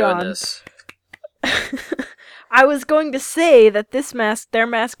my Sean. goodness. I was going to say that their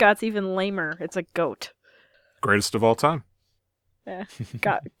mascot's even lamer. It's a goat. Greatest of all time. Yeah.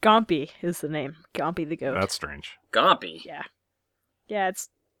 Gompy is the name. Gompy the goat. That's strange. Gompy. Yeah. Yeah, it's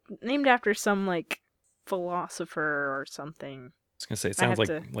named after some, like, philosopher or something. I was gonna say it I sounds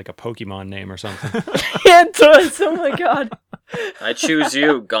have like a Pokemon name or something. Yeah, it does. Oh my god. I choose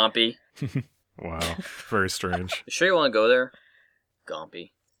you, Gompy. Wow. Very strange. You sure you want to go there?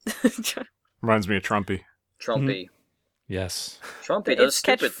 Gompy. Reminds me of Trumpy. Trumpy. Yes. Trumpy does Its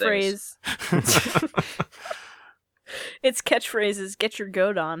stupid things. catchphrase. Its catchphrase is "Get your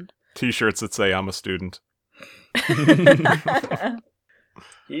goat on." T-shirts that say "I'm a student."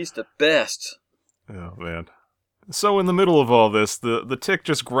 He's the best. Oh, man. So in the middle of all this, the Tick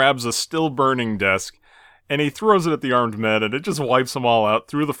just grabs a still-burning desk, and he throws it at the armed men, and it just wipes them all out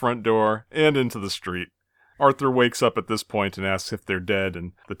through the front door and into the street. Arthur wakes up at this point and asks if they're dead,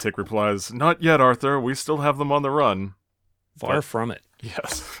 and the Tick replies, "Not yet, Arthur. We still have them on the run." Far from it.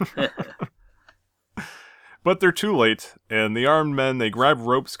 Yes. But they're too late, and the armed men, they grab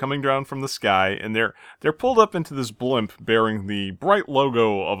ropes coming down from the sky, and they're pulled up into this blimp bearing the bright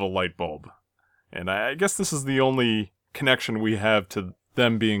logo of a light bulb. And I guess this is the only connection we have to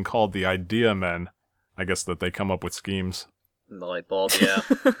them being called the Idea Men. I guess that they come up with schemes. The light bulb, yeah.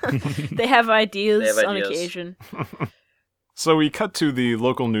 They have ideas, They have on ideas. occasion. So we cut to the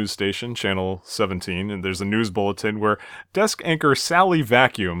local news station, Channel 17, and there's a news bulletin where desk anchor Sally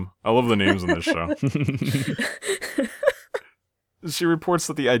Vacuum, I love the names on this show, she reports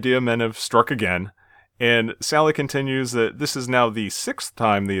that the Idea Men have struck again, and Sally continues that this is now the 6th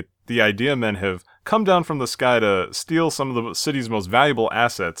time the Idea Men have come down from the sky to steal some of the city's most valuable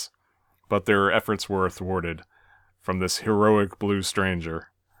assets, but their efforts were thwarted from this heroic blue stranger.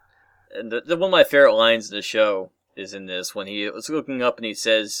 And the one of my favorite lines in the show is in this, when he was looking up and he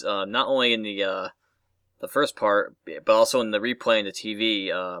says, not only in the first part, but also in the replay in the TV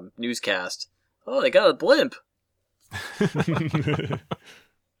newscast, "Oh, they got a blimp."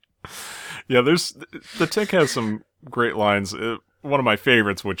 Yeah, the Tick has some great lines. One of my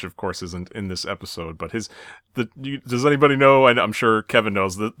favorites, which of course isn't in this episode, but does anybody know? I'm sure Kevin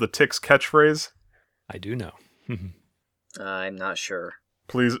knows the Tick's catchphrase. I do know. I'm not sure.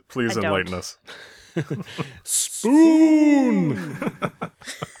 Please I don't. enlighten us. Spoon!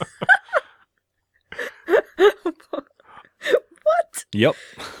 What? Yep.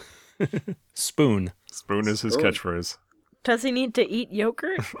 Spoon. Spoon is his Spoon. catchphrase. Does he need to eat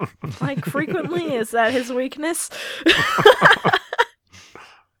yogurt? Like, frequently? Is that his weakness?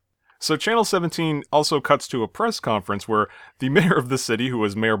 So Channel 17 also cuts to a press conference where the mayor of the city, who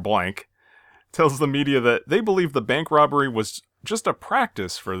is Mayor Blank, tells the media that they believe the bank robbery was just a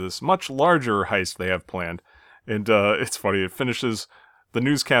practice for this much larger heist they have planned. And it's funny, the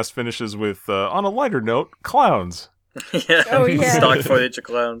newscast finishes with, on a lighter note, clowns. Yeah. Oh, yeah. Stock footage of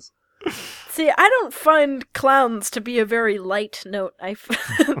clowns. See, I don't find clowns to be a very light note.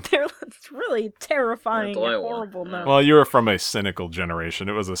 They're really terrifying They're the and only one. horrible note. Well, you're from a cynical generation.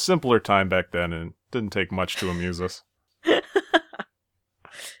 It was a simpler time back then and it didn't take much to amuse us.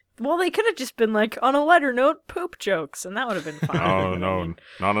 Well, they could have just been like, on a lighter note, poop jokes, and that would have been fine. Oh, no,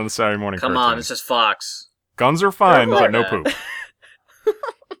 not on the Saturday morning Come cartoon. on, this is Fox. Guns are fine, They're but no bad. poop.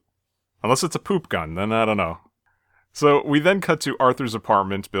 Unless it's a poop gun, then I don't know. So we then cut to Arthur's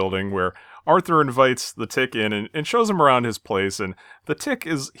apartment building where Arthur invites the Tick in and shows him around his place, and the Tick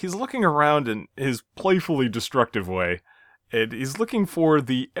he's looking around in his playfully destructive way, and he's looking for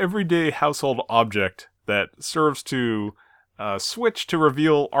the everyday household object that serves to switch to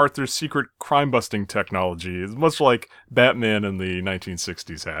reveal Arthur's secret crime-busting technology. It's much like Batman in the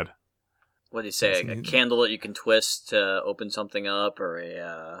 1960s had. What do you say? A candle that you can twist to open something up, or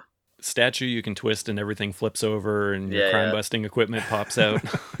a statue you can twist and everything flips over and your crime-busting equipment pops out.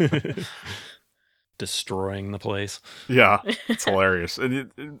 Destroying the place. Yeah, it's hilarious.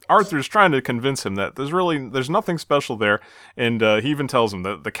 And Arthur's trying to convince him that there's nothing special there, and he even tells him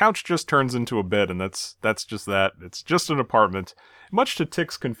that the couch just turns into a bed, and that's just that. It's just an apartment. Much to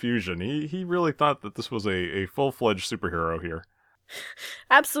Tick's confusion, he really thought that this was a full-fledged superhero here.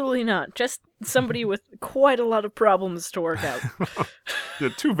 Absolutely not. Just somebody with quite a lot of problems to work out. Yeah,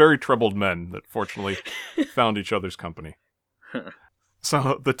 two very troubled men that fortunately found each other's company.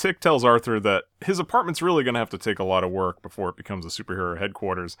 So the Tick tells Arthur that his apartment's really going to have to take a lot of work before it becomes a superhero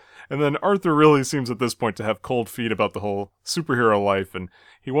headquarters. And then Arthur really seems at this point to have cold feet about the whole superhero life, and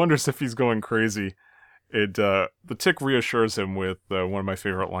he wonders if he's going crazy. The Tick reassures him with one of my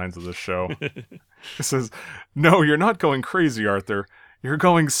favorite lines of this show. He says, "No, you're not going crazy, Arthur. You're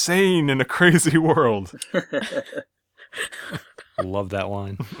going sane in a crazy world." Love that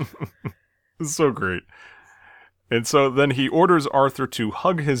line. It's so great. And so then he orders Arthur to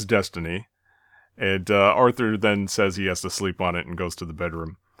hug his destiny, and Arthur then says he has to sleep on it and goes to the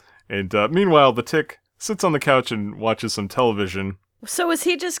bedroom. And meanwhile, the Tick sits on the couch and watches some television. So is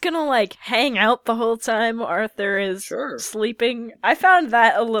he just gonna, like, hang out the whole time Arthur is Sure. sleeping? I found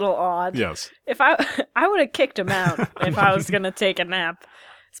that a little odd. Yes. If I would have kicked him out if I was gonna take a nap.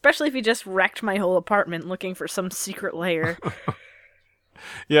 Especially if he just wrecked my whole apartment looking for some secret lair.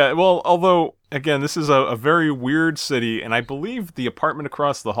 Yeah, well, although, again, this is a very weird city, and I believe the apartment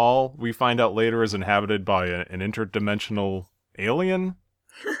across the hall, we find out later, is inhabited by an interdimensional alien.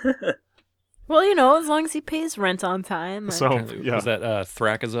 Well, you know, as long as he pays rent on time. So, yeah. Was that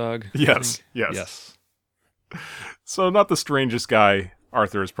Thrakazog? Yes. So, not the strangest guy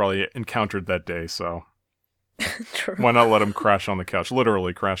Arthur has probably encountered that day, so True. why not let him crash on the couch?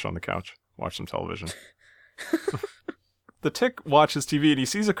 Literally crash on the couch. Watch some television. The Tick watches TV and he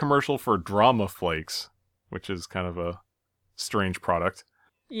sees a commercial for Drama Flakes, which is kind of a strange product.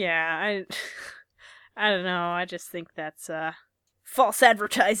 Yeah, I don't know. I just think that's false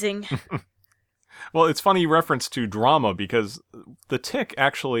advertising. Well, it's funny reference to drama because the Tick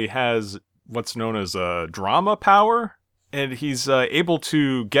actually has what's known as a drama power, and he's able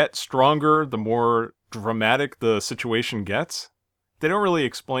to get stronger the more dramatic the situation gets. They don't really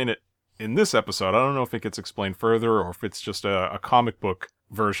explain it in this episode. I don't know if it gets explained further or if it's just a comic book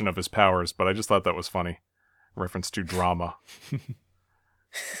version of his powers, but I just thought that was funny. Reference to drama.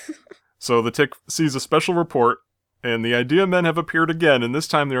 So the Tick sees a special report, and the Idea Men have appeared again, and this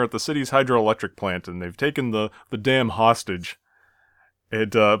time they're at the city's hydroelectric plant, and they've taken the dam hostage.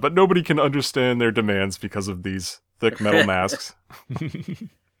 And, but nobody can understand their demands because of these thick metal masks.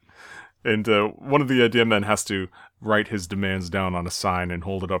 And one of the Idea Men has to write his demands down on a sign and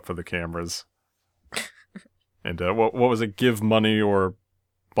hold it up for the cameras. And what was it? Give money or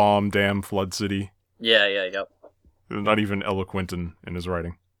bomb dam flood city? Yep. Not even eloquent in his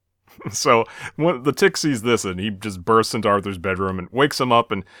writing. So when the Tick sees this, and he just bursts into Arthur's bedroom and wakes him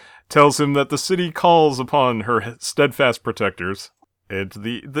up and tells him that the city calls upon her steadfast protectors. And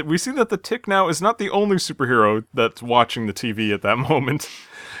we see that the Tick now is not the only superhero that's watching the TV at that moment.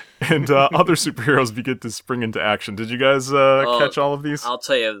 And other superheroes begin to spring into action. Did you guys catch all of these? I'll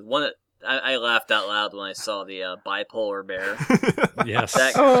tell you, I laughed out loud when I saw the bipolar bear. Yes.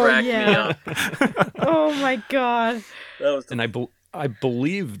 That cracked me up. Oh my god. That was And I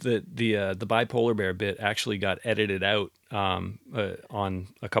believe that the bipolar bear bit actually got edited out on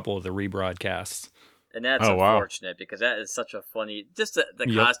a couple of the rebroadcasts. And that's unfortunate because that is such a funny. Just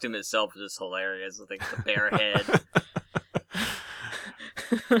the costume itself is just hilarious. I think the bear head.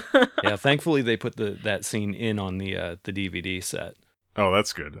 Yeah, thankfully they put that scene in on the DVD set. Oh,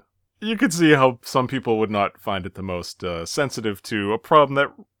 that's good. You could see how some people would not find it the most sensitive to a problem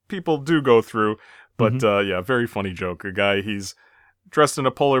that people do go through. But yeah, very funny joke. A guy, he's dressed in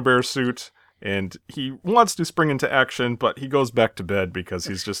a polar bear suit, and he wants to spring into action, but he goes back to bed because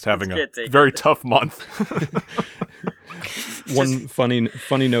he's just having a very tough month. One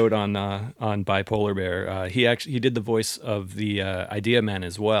funny note on Bipolar Bear. He did the voice of the Idea Man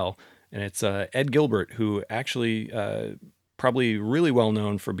as well, and it's Ed Gilbert, who actually probably really well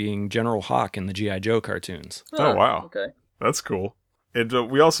known for being General Hawk in the G.I. Joe cartoons. Oh wow, Okay, that's cool. And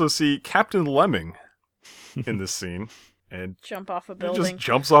we also see Captain Lemming in this scene. and Jump off a he building. just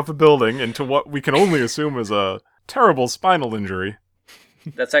jumps off a building into what we can only assume is a terrible spinal injury.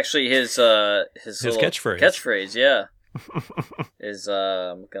 That's actually his little catchphrase. Catchphrase, yeah.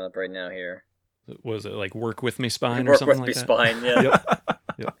 I'm looking up right now here. Was it like "Work with me, spine" or Work something with like me, that? spine, yeah.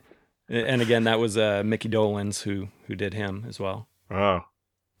 Yep. And again, that was Mickey Dolenz who did him as well. Oh.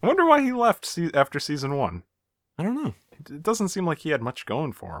 I wonder why he left after season 1. I don't know. It doesn't seem like he had much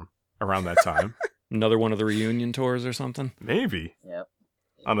going for him around that time. Another one of the reunion tours or something. Maybe. Yep.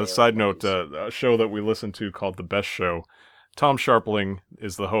 On a side note, a show that we listened to called The Best Show, Tom Sharpling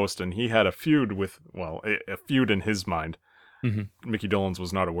is the host, and he had a feud with, well, a feud in his mind. Mm-hmm. Mickey Dolenz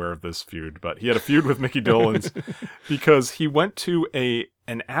was not aware of this feud, but he had a feud with Mickey Dolenz because he went to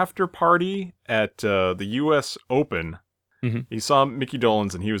an after party at the U.S. Open. Mm-hmm. He saw Mickey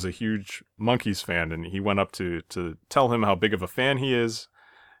Dolenz, and he was a huge Monkees fan, and he went up to tell him how big of a fan he is,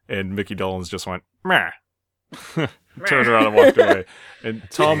 and Mickey Dolenz just went, meh, turned around and walked away. And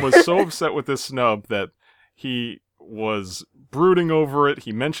Tom was so upset with this snub that he was brooding over it.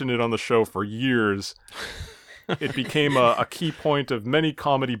 He mentioned it on the show for years. It became a key point of many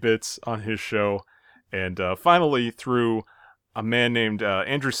comedy bits on his show, and finally, through a man named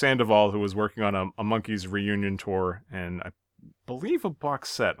Andrew Sandoval, who was working on a Monkees reunion tour, and I believe a box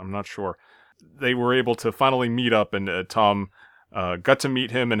set, I'm not sure, they were able to finally meet up, and Tom got to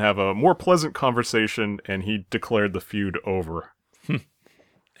meet him and have a more pleasant conversation, and he declared the feud over.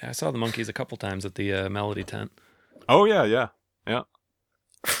 I saw the Monkees a couple times at the Melody Tent. Oh, yeah. I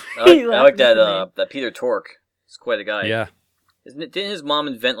like that Peter Tork. He's quite a guy. Yeah. Didn't his mom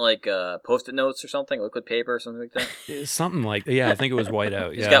invent like Post-it notes or something, liquid paper or something like that? Something like, yeah, I think it was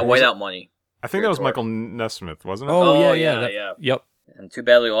whiteout. He's got whiteout money. I think that was Michael Nesmith, wasn't it? Oh, yeah. Yep. And too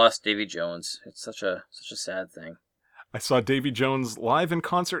bad we lost Davy Jones. It's such a sad thing. I saw Davy Jones live in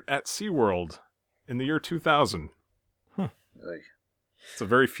concert at SeaWorld in the year 2000. Oy. It's a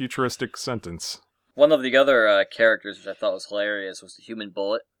very futuristic sentence. One of the other characters which I thought was hilarious was the Human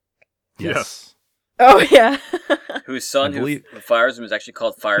Bullet, Yes. Oh, yeah. whose son who fires him is actually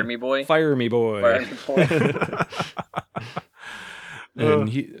called Fire Me Boy. Fire Me Boy. Fire Me Boy. And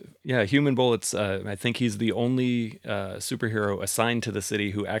Human Bullet's, I think he's the only superhero assigned to the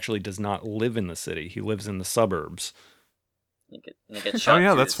city who actually does not live in the city. He lives in the suburbs. He gets shot Oh,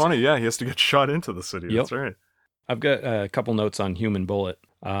 yeah, through that's the funny. Yeah, he has to get shot into the city. Yep. That's right. I've got a couple notes on Human Bullet.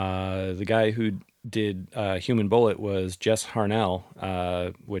 The guy who did Human Bullet was Jess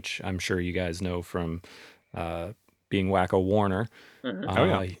Harnell, which I'm sure you guys know from being Wacko Warner. Mhm. Oh,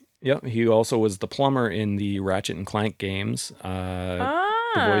 yeah. Yep, he also was the plumber in the Ratchet and Clank games. The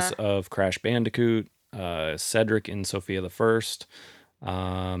voice of Crash Bandicoot, Cedric in Sophia the First.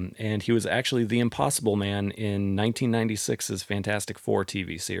 And he was actually the Impossible Man in 1996's Fantastic Four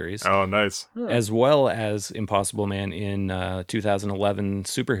TV series, Oh, nice. as well as Impossible Man in 2011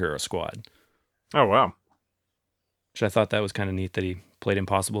 Superhero Squad, Oh, wow. which I thought that was kind of neat that he played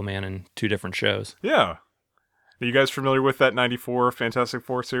Impossible Man in 2 different shows. Yeah. Are you guys familiar with that 94 Fantastic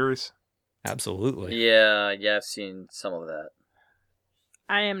Four series? Absolutely. Yeah, I've seen some of that.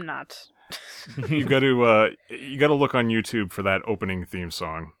 I am not. You got to look on YouTube for that opening theme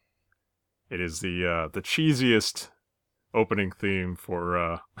song. It is the cheesiest opening theme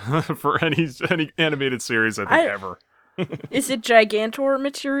for for any animated series I think ever. Is it Gigantor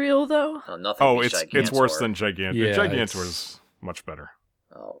material, though? Oh, nothing. Oh, beats it's worse Gigantor. than Gigantor. Yeah, Gigantor's much better.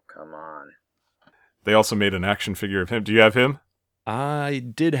 Oh, come on. They also made an action figure of him. Do you have him? I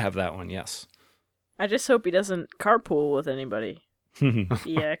did have that one, yes. I just hope he doesn't carpool with anybody.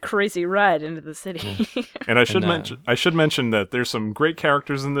 Yeah, crazy ride into the city. And I should mention that there's some great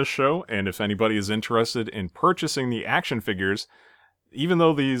characters in this show, and if anybody is interested in purchasing the action figures, even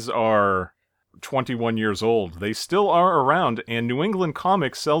though these are 21 years old, they still are around, and New England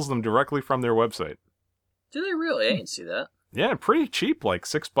Comics sells them directly from their website. Do they really? I didn't see that. Yeah, pretty cheap, like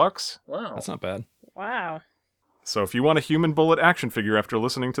 $6. Wow. That's not bad. Wow. So if you want a Human Bullet action figure after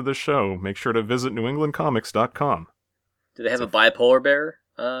listening to this show, make sure to visit newenglandcomics.com. Do they have a bipolar bear?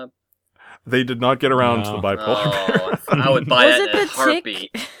 They did not get around to the No. bipolar bear. I would buy Was that it in a the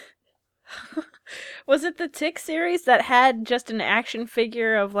heartbeat. Tick? Was it the Tick series that had just an action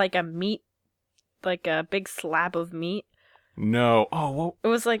figure of like a meat, like a big slab of meat? No. Oh, well, It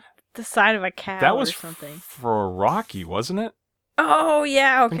was like the side of a cow that was or something. for Rocky, wasn't it? Oh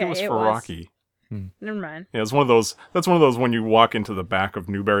yeah, I okay. think it was for Rocky. Never mind. Yeah, it's one of those. That's one of those when you walk into the back of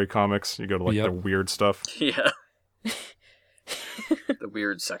Newberry Comics, you go to like Yep. the weird stuff. Yeah. The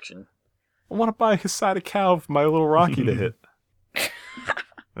weird section. I want to buy a side of cow for my little Rocky to hit.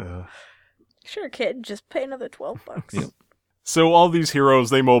 Sure, kid. Just pay another $12. Yep. So all these heroes,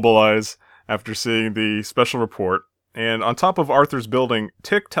 they mobilize after seeing the special report, And on top of Arthur's building,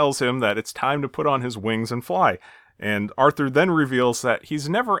 Tick tells him that it's time to put on his wings and fly. And Arthur then reveals that he's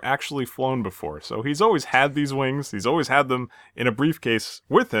never actually flown before. So he's always had these wings. He's always had them in a briefcase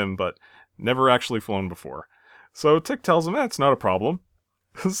with him, but never actually flown before. So Tick tells him that's not a problem.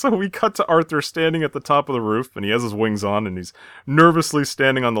 So we cut to Arthur standing at the top of the roof, and he has his wings on, and he's nervously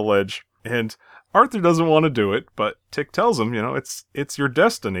standing on the ledge. And Arthur doesn't want to do it, but Tick tells him, it's your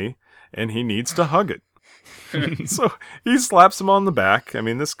destiny, and he needs to hug it. So he slaps him on the back. I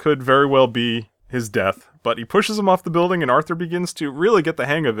mean, this could very well be his death, but he pushes him off the building, and Arthur begins to really get the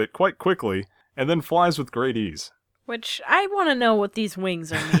hang of it quite quickly, and then flies with great ease. Which, I want to know what these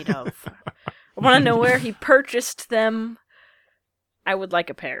wings are made of. I want to know where he purchased them. I would like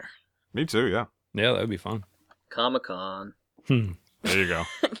a pair. Me too, yeah. Yeah, that would be fun. Comic-Con. There you go.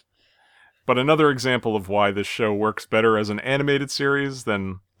 But another example of why this show works better as an animated series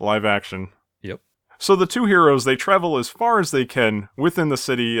than live action. Yep. So the two heroes, they travel as far as they can within the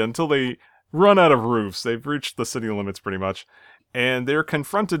city until they run out of roofs. They've reached the city limits pretty much. And they're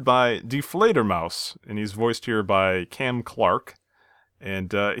confronted by Deflator Mouse, and he's voiced here by Cam Clark.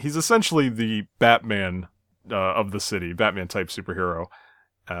 And he's essentially the Batman of the city, Batman-type superhero.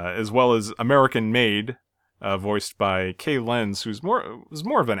 As well as American Maid, voiced by Kay Lenz, who's more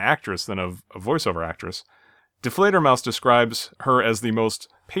of an actress than a voiceover actress. Deflator Mouse describes her as the most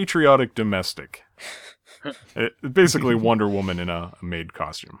patriotic domestic. Basically Wonder Woman in a maid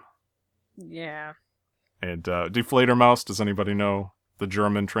costume. Yeah. And Deflator Mouse, does anybody know the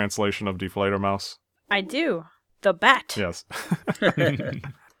German translation of Deflator Mouse? I do. The bat. Yes.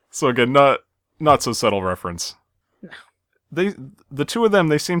 So again, not so subtle reference. No. The two of them,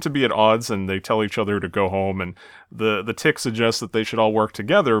 they seem to be at odds, and they tell each other to go home, and the Tick suggests that they should all work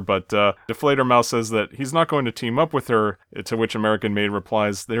together, but Deflator Mouse says that he's not going to team up with her, to which American Maid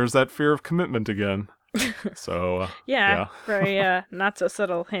replies, there's that fear of commitment again. So, yeah. Very not so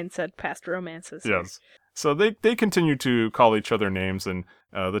subtle hints at past romances. Yes. So they continue to call each other names, and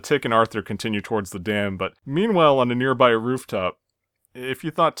the Tick and Arthur continue towards the dam, but meanwhile on a nearby rooftop, if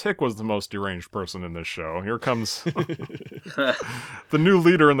you thought Tick was the most deranged person in this show, here comes the new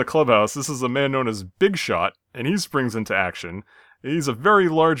leader in the clubhouse. This is a man known as Big Shot, and he springs into action. He's a very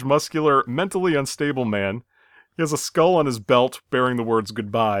large, muscular, mentally unstable man. He has a skull on his belt bearing the words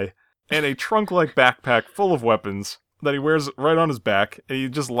goodbye, and a trunk-like backpack full of weapons that he wears right on his back, and he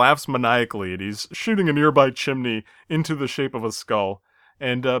just laughs maniacally, and he's shooting a nearby chimney into the shape of a skull.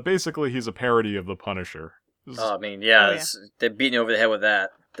 And basically, he's a parody of the Punisher. Oh, I mean, yeah, they're beating you over the head with that,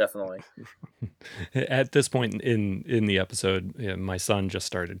 definitely. At this point in the episode, my son just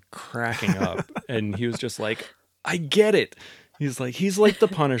started cracking up, and he was just like, I get it. He's like the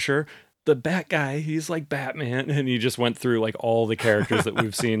Punisher, the Bat guy, he's like Batman, and he just went through like all the characters that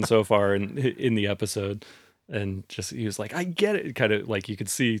we've seen so far in the episode, and just he was like, I get it. Kind of like you could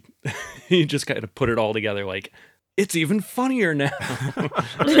see, he just kind of put it all together like, it's even funnier now. Oh,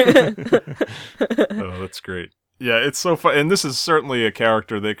 that's great. Yeah, it's so fun. And this is certainly a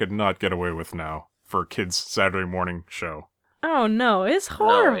character they could not get away with now for a kids' Saturday morning show. Oh, no, it's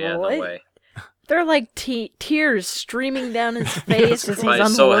horrible. No, yeah, no way. They're like tears streaming down his face as he's Probably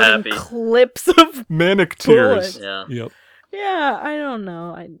unloading so happy. clips of Manic tears. bullets. Yeah. Yep. Yeah, I don't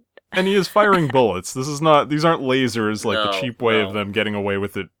know. And he is firing bullets. These aren't lasers like the No, cheap way no. of them getting away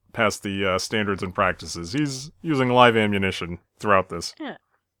with it past the standards and practices. He's using live ammunition throughout this. Yeah.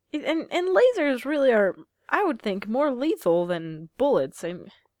 And lasers really are, I would think, more lethal than bullets.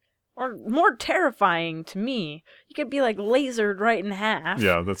 Or more terrifying to me. You could be like lasered right in half.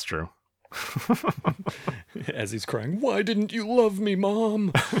 Yeah, that's true. As he's crying, why didn't you love me,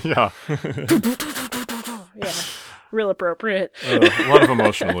 Mom? Yeah. Yeah. Real appropriate. A lot of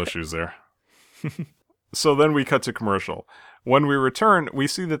emotional issues there. So then we cut to commercial. When we return, we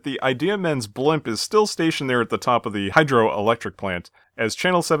see that the Idea Men's blimp is still stationed there at the top of the hydroelectric plant, as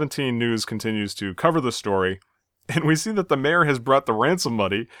Channel 17 News continues to cover the story, and we see that the mayor has brought the ransom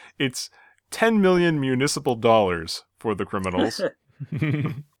money. It's $10 million municipal dollars for the criminals.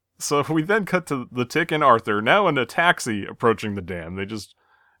 So we then cut to the Tick and Arthur, now in a taxi approaching the dam. They just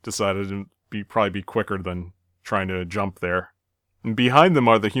decided to probably be quicker than trying to jump there. And behind them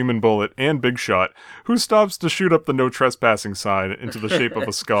are the Human Bullet and Big Shot, who stops to shoot up the no trespassing sign into the shape of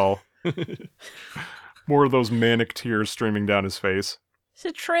a skull. More of those manic tears streaming down his face. It's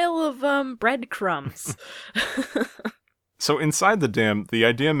a trail of breadcrumbs. So inside the dam, the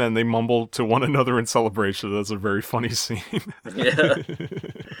Idea Men, they mumble to one another in celebration. That's a very funny scene. Yeah.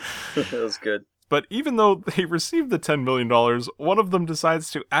 That was good. But even though they received the $10 million, one of them decides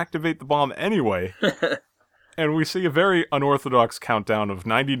to activate the bomb anyway. And we see a very unorthodox countdown of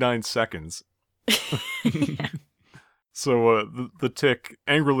 99 seconds. Yeah. So the Tick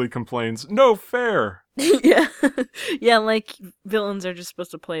angrily complains, "No fair!" Yeah. Yeah, like villains are just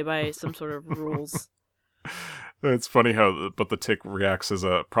supposed to play by some sort of rules. It's funny but the Tick reacts as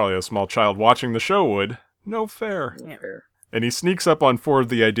probably a small child watching the show would. No fair. Yeah. Fair. And he sneaks up on 4 of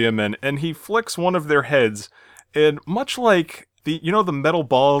the Idea Men, and he flicks one of their heads, and much like the metal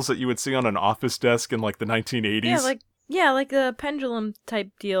balls that you would see on an office desk in like the 1980s? Like a pendulum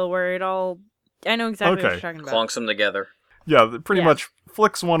type deal where it all... I know exactly what you're talking about. Clonks them together. Yeah, pretty much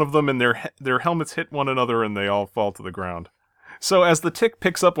flicks one of them, and their helmets hit one another, and they all fall to the ground. So as the Tick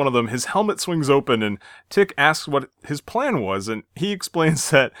picks up one of them, his helmet swings open, and Tick asks what his plan was, and he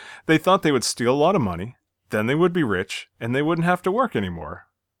explains that they thought they would steal a lot of money, then they would be rich, and they wouldn't have to work anymore.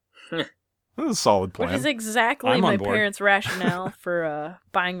 That's a solid plan. Which is exactly I'm my on board. parents' rationale for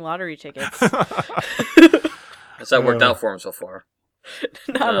buying lottery tickets. How's that worked out for him so far?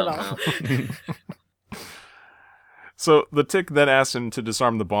 Not No, at all. no. So the Tick then asks him to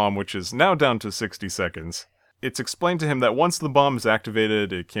disarm the bomb, which is now down to 60 seconds. It's explained to him that once the bomb is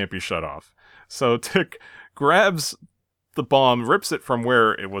activated, it can't be shut off. So Tick grabs the bomb, rips it from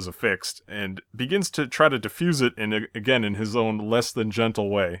where it was affixed, and begins to try to defuse it in his own less than gentle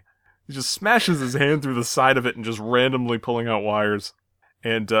way. He just smashes his hand through the side of it and just randomly pulling out wires.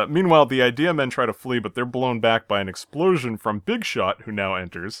 And meanwhile, the Idea Men try to flee, but they're blown back by an explosion from Big Shot, who now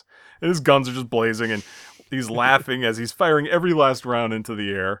enters. And his guns are just blazing, and he's laughing as he's firing every last round into the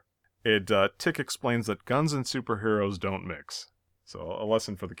air. And Tick explains that guns and superheroes don't mix. So a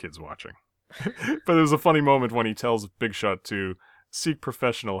lesson for the kids watching. But there's a funny moment when he tells Big Shot to seek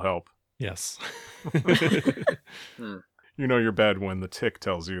professional help. Yes. You know you're bad when the Tick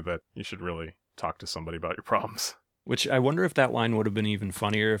tells you that you should really talk to somebody about your problems. Which I wonder if that line would have been even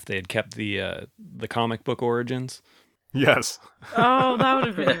funnier if they had kept the comic book origins. Yes. Oh, that would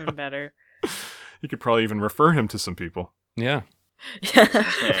have been even better. You could probably even refer him to some people. Yeah.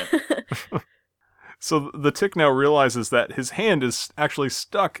 Yeah. So the Tick now realizes that his hand is actually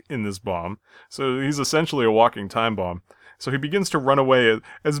stuck in this bomb, so he's essentially a walking time bomb. So he begins to run away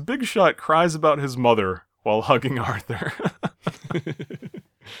as Big Shot cries about his mother while hugging Arthur.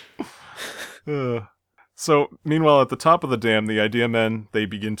 So, meanwhile, at the top of the dam, the Idea Men, they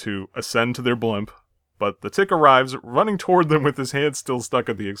begin to ascend to their blimp, but the Tick arrives, running toward them with his hand still stuck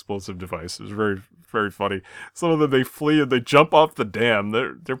at the explosive device. It was very, very funny. Some of them, they flee and they jump off the dam.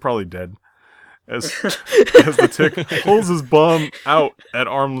 They're probably dead. As the Tick pulls his bomb out at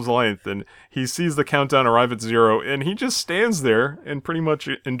arm's length, and he sees the countdown arrive at 0, and he just stands there and pretty much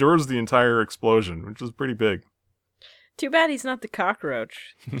endures the entire explosion, which is pretty big. Too bad he's not the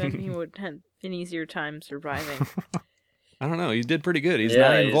cockroach. Then he would have an easier time surviving. I don't know. He did pretty good. He's Yeah,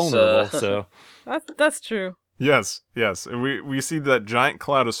 not he's, invulnerable, so... That's true. Yes. And we see that giant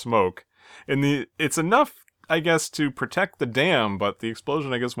cloud of smoke, and it's enough, I guess, to protect the dam, but the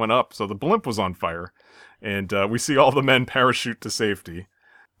explosion, I guess, went up, so the blimp was on fire. And we see all the men parachute to safety.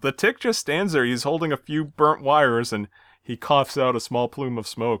 The Tick just stands there. He's holding a few burnt wires, and he coughs out a small plume of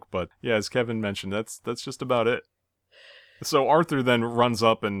smoke. But yeah, as Kevin mentioned, that's just about it. So Arthur then runs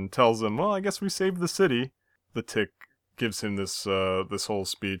up and tells him, well, I guess we saved the city. The Tick gives him this whole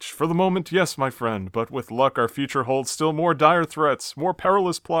speech. For the moment, yes, my friend, but with luck our future holds still more dire threats, more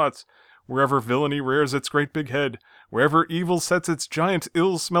perilous plots. Wherever villainy rears its great big head, wherever evil sets its giant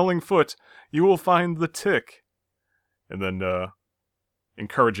ill-smelling foot, you will find the Tick. And then,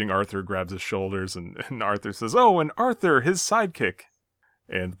 encouraging Arthur grabs his shoulders, and Arthur says, oh, and Arthur, his sidekick.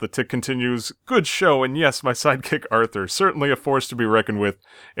 And the Tick continues, good show, and yes, my sidekick Arthur, certainly a force to be reckoned with,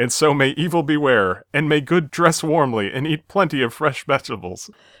 and so may evil beware, and may good dress warmly, and eat plenty of fresh vegetables.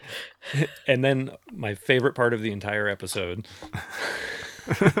 And then my favorite part of the entire episode.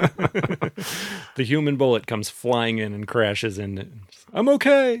 The human bullet comes flying in and crashes in. I'm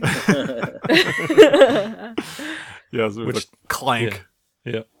okay! Yes, with a clank.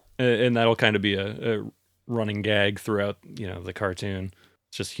 Yeah. And that'll kind of be a running gag throughout, the cartoon.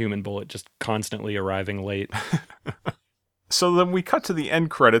 It's just human bullet just constantly arriving late. So then we cut to the end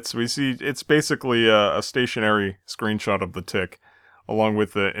credits. We see it's basically a stationary screenshot of the Tick, along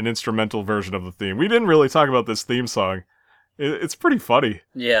with an instrumental version of the theme. We didn't really talk about this theme song. It's pretty funny.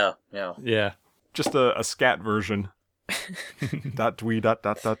 Yeah. Yeah. Just a scat version. dot dwee dot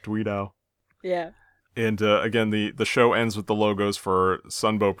dot dot dweedow. Yeah. And again, the show ends with the logos for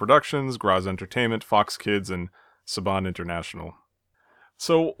Sunbow Productions, Graz Entertainment, Fox Kids, and Saban International.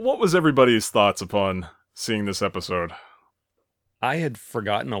 So, what was everybody's thoughts upon seeing this episode? I had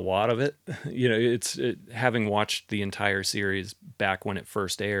forgotten a lot of it. Having watched the entire series back when it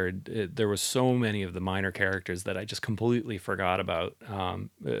first aired, there was so many of the minor characters that I just completely forgot about,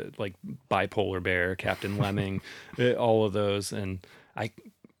 like Bipolar Bear, Captain Lemming, all of those. And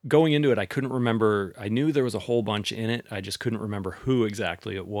going into it, I couldn't remember. I knew there was a whole bunch in it. I just couldn't remember who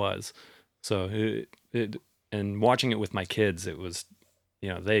exactly it was. So and watching it with my kids, it was,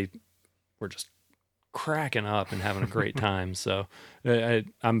 they were just cracking up and having a great time. So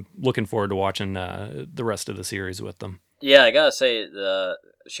I'm looking forward to watching the rest of the series with them. Yeah, I gotta say,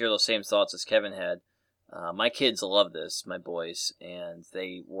 share those same thoughts as Kevin had. My kids love this, my boys, and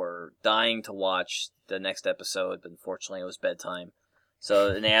they were dying to watch the next episode, but unfortunately it was bedtime. So,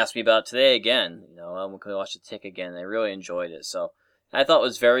 and they asked me about it today again. I'm going to watch The Tick again. They really enjoyed it. So, I thought it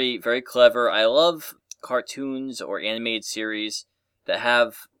was very, very clever. I love cartoons or animated series that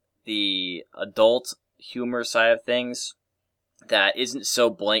have the adult humor side of things that isn't so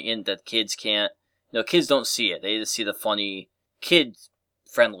blatant that kids can't. Kids don't see it. They just see the funny,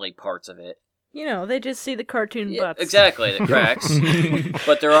 kid-friendly parts of it. They just see the cartoon butts. Exactly, the cracks.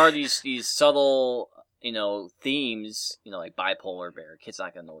 But there are these subtle, themes, like Bipolar Bear. Kids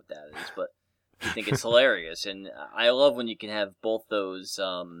not gonna know what that is, but you think it's hilarious. And I love when you can have both those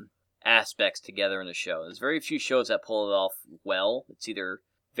aspects together in a show. There's very few shows that pull it off well. It's either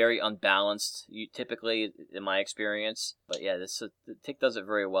very unbalanced, typically, in my experience. But yeah, the Tick does it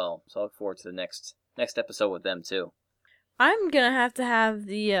very well. So I look forward to the next episode with them too. I'm gonna have to have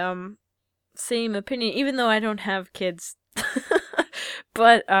the same opinion, even though I don't have kids.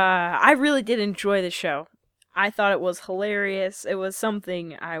 But I really did enjoy the show. I thought it was hilarious. It was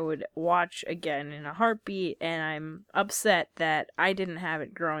something I would watch again in a heartbeat, and I'm upset that I didn't have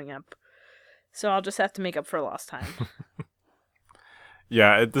it growing up. So I'll just have to make up for lost time.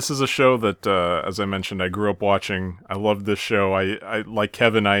 Yeah, this is a show that, as I mentioned, I grew up watching. I loved this show. I like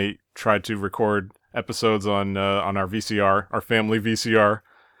Kevin, I tried to record episodes on our VCR, our family VCR,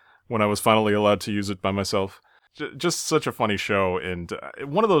 when I was finally allowed to use it by myself. Just such a funny show, and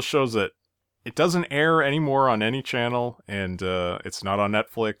one of those shows that it doesn't air anymore on any channel, and it's not on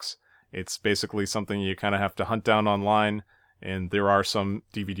Netflix. It's basically something you kind of have to hunt down online, and there are some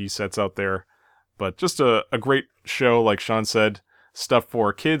DVD sets out there. But just a great show, like Sean said, stuff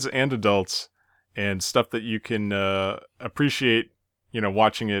for kids and adults, and stuff that you can appreciate,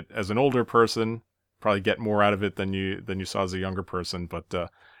 watching it as an older person. Probably get more out of it than you saw as a younger person,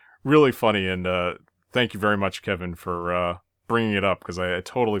 but really funny, and thank you very much, Kevin, for bringing it up, because I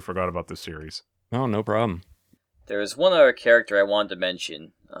totally forgot about this series. Oh, no problem. There's one other character I wanted to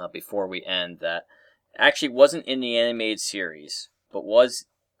mention before we end that actually wasn't in the animated series, but was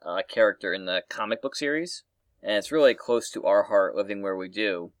a character in the comic book series, and it's really close to our heart living where we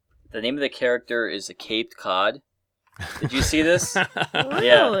do. The name of the character is the Caped Cod. Did you see this?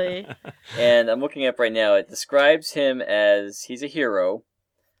 Really? Yeah. And I'm looking up right now. It describes him as he's a hero.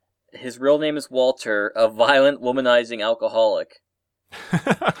 His real name is Walter, a violent, womanizing alcoholic.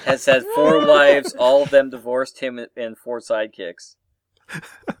 Has had 4 wives, all of them divorced him, and 4 sidekicks.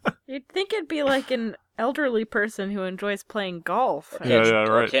 You'd think it'd be like an elderly person who enjoys playing golf.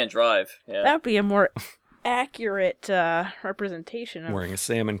 Or can't drive. Yeah. That would be a more accurate representation of... Wearing a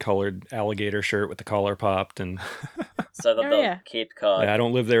salmon-colored alligator shirt with the collar popped, and... So the Cape Cod. Yeah, I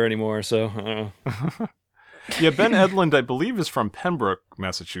don't live there anymore, so I don't know. Yeah, Ben Edlund, I believe, is from Pembroke,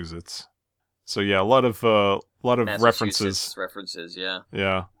 Massachusetts. So yeah, a lot of references. References, yeah.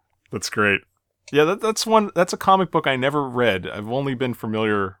 Yeah, that's great. Yeah, that's a comic book I never read. I've only been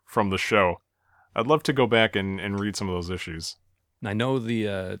familiar from the show. I'd love to go back and read some of those issues. I know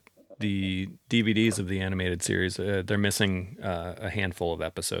the DVDs of the animated series, they're missing a handful of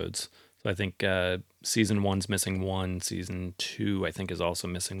episodes. So I think season 1's missing 1. Season 2, I think, is also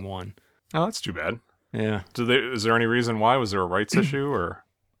missing 1. Oh, that's too bad. Yeah. Is there any reason why? Was there a rights issue, or?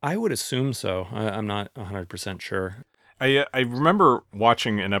 I would assume so. I'm not 100% sure. I remember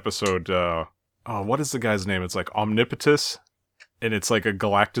watching an episode. What is the guy's name? It's like Omnipotus, and it's like a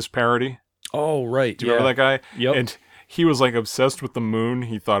Galactus parody. Oh, right. Do you remember that guy? Yep. And he was like obsessed with the moon.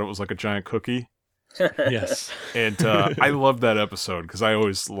 He thought it was like a giant cookie. Yes. And I loved that episode because I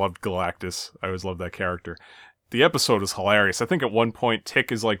always loved Galactus. I always loved that character. The episode is hilarious. I think at one point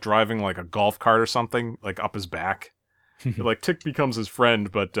Tick is like driving like a golf cart or something, like up his back. Like Tick becomes his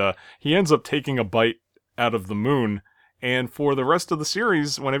friend, but he ends up taking a bite out of the moon. And for the rest of the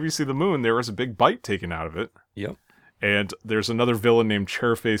series, whenever you see the moon, there is a big bite taken out of it. Yep. And there's another villain named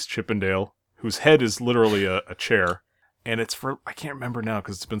Chairface Chippendale, whose head is literally a chair. And it's for, I can't remember now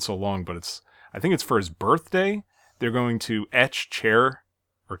because it's been so long, but I think it's for his birthday. They're going to etch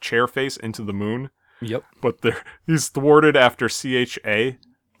Chairface into the moon. Yep. but he's thwarted after CHA.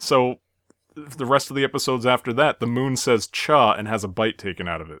 So the rest of the episodes after that, the moon says cha and has a bite taken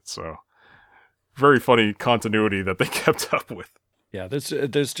out of it. So very funny continuity that they kept up with. Yeah,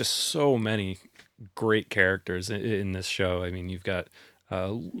 there's just so many great characters in this show. I mean, you've got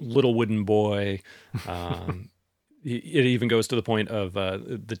Little Wooden Boy. It even goes to the point of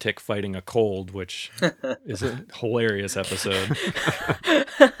the Tick fighting a cold, which is a hilarious episode.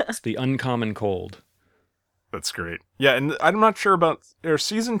 It's the uncommon cold. That's great. Yeah, and I'm not sure about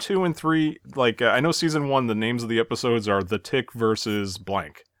season 2 and 3. Like, I know season 1, the names of the episodes are The Tick versus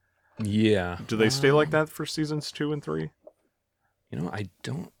blank. Yeah. Do they stay like that for seasons 2 and 3? I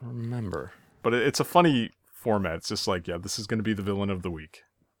don't remember. But it's a funny format. It's just like, yeah, this is going to be the villain of the week.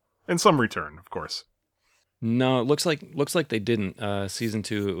 And some return, of course. No, it looks like they didn't. Season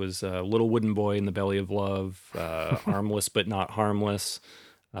 2, it was Little Wooden Boy in the Belly of Love, Armless but Not Harmless,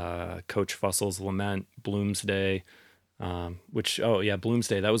 Coach Fussel's Lament, Bloomsday,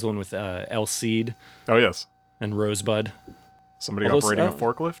 Bloomsday. That was the one with Alcide. Oh, yes. And Rosebud. Somebody operating a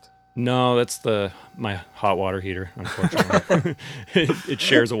forklift? No, that's my hot water heater, unfortunately. It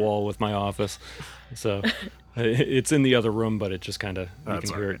shares a wall with my office. So it's in the other room, but it just kind of, you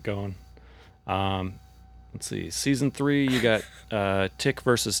can hear it going. Let's see. Season 3, you got Tick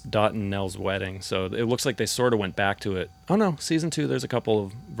versus Dot and Nell's wedding. So it looks like they sort of went back to it. Oh, no. Season 2, there's a couple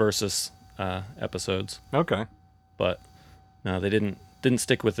of versus episodes. Okay. But no, they didn't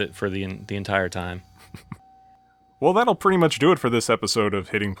stick with it for the entire time. Well, that'll pretty much do it for this episode of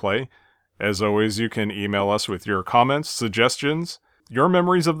Hitting Play. As always, you can email us with your comments, suggestions, your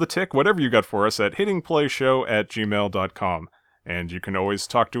memories of the Tick, whatever you got for us at hittingplayshow@gmail.com. And you can always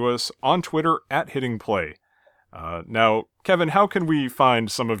talk to us on Twitter at hittingplay. Now, Kevin, how can we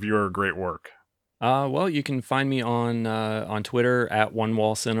find some of your great work? Well, you can find me on Twitter at One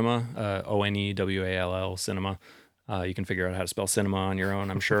Wall Cinema, ONEWALL Cinema. You can figure out how to spell cinema on your own,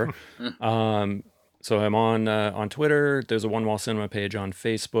 I'm sure. So I'm on Twitter. There's a One Wall Cinema page on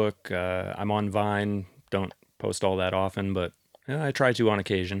Facebook. I'm on Vine. Don't post all that often, but I try to on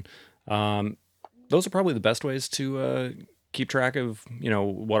occasion. Those are probably the best ways to keep track of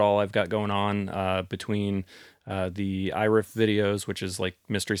what all I've got going on between the iRiff videos, which is like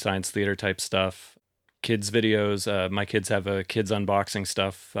Mystery Science Theater type stuff, kids videos. My kids have a kids unboxing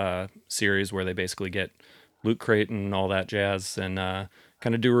stuff series where they basically get Loot Crate and all that jazz, and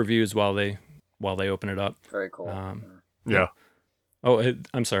kind of do reviews while they open it up. Very cool. Yeah. Oh,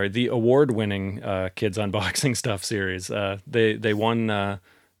 I'm sorry. The award-winning kids unboxing stuff series. They won a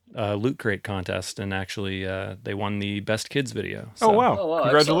Loot Crate contest, and actually they won the best kids video. So. Oh wow!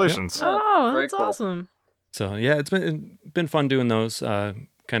 Congratulations! Oh, that's cool. awesome. So yeah, it's been fun doing those.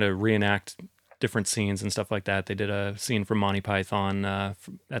 Kind of reenact different scenes and stuff like that. They did a scene from Monty Python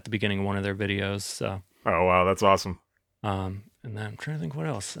at the beginning of one of their videos. So. Oh wow, that's awesome. And then I'm trying to think what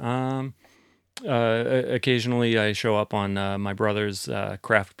else. Occasionally I show up on my brother's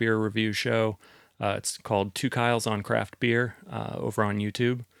craft beer review show. It's called Two Kyles on Craft Beer over on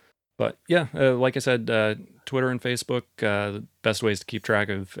YouTube. But yeah, like I said, Twitter and Facebook, the best ways to keep track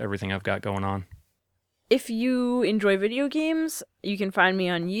of everything I've got going on. If you enjoy video games, you can find me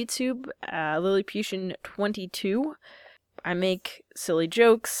on YouTube, Lilliputian22. I make silly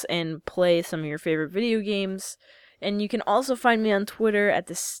jokes and play some of your favorite video games. And you can also find me on Twitter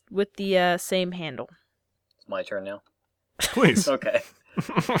with the same handle. It's my turn now. Please. Okay.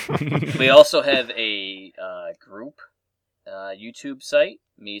 We also have a group YouTube site,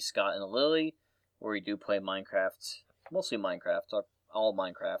 me, Scott, and Lily, where we do play Minecraft, mostly Minecraft, or all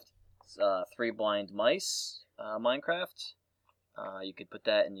Minecraft. It's, Three Blind Mice Minecraft. You could put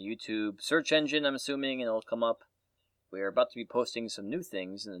that in the YouTube search engine, I'm assuming, and it'll come up. We're about to be posting some new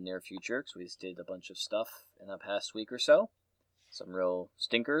things in the near future, because we just did a bunch of stuff in the past week or so. Some real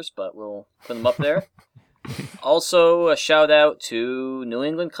stinkers, but we'll put them up there. Also, a shout out to New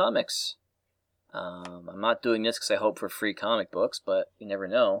England Comics. I'm not doing this because I hope for free comic books, but you never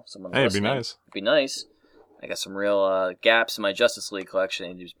know. Someone Hey, it'd be listening. nice. It'd be nice. I got some real gaps in my Justice League collection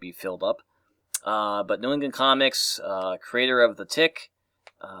that need to be filled up. But New England Comics, creator of The Tick,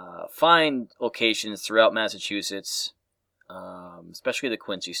 fine locations throughout Massachusetts. Especially the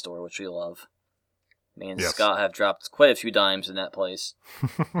Quincy store, which we love. Me and Scott have dropped quite a few dimes in that place.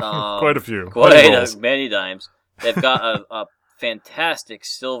 Quite a few. Many dimes. They've got a fantastic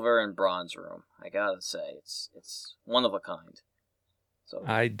silver and bronze room. I gotta say, it's one of a kind. So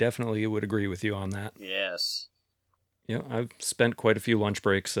I definitely would agree with you on that. yes. I've spent quite a few lunch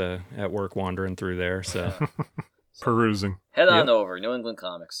breaks at work wandering through there. So Perusing. Head on over, New England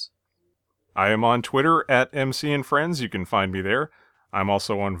Comics. I am on Twitter at MC and Friends. You can find me there. I'm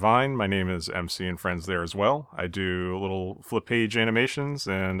also on Vine. My name is MC and Friends there as well. I do little flip page animations,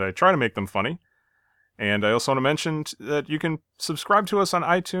 and I try to make them funny. And I also want to mention that you can subscribe to us on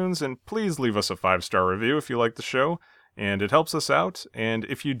iTunes, and please leave us a 5-star review if you like the show, and it helps us out. And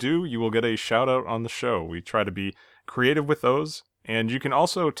if you do, you will get a shout-out on the show. We try to be creative with those, and you can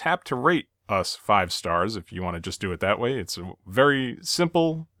also tap to rate us 5 stars if you want to just do it that way. It's very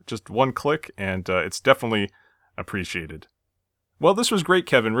simple, just one click, and it's definitely appreciated. Well, this was great,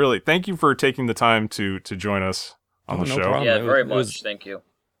 Kevin, really. Thank you for taking the time to join us on the no show. problem. Yeah, It very was- much. Thank you.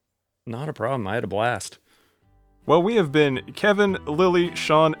 Not a problem. I had a blast. Well, we have been Kevin, Lily,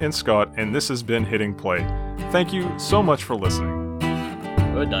 Sean, and Scott, and this has been Hitting Play. Thank you so much for listening.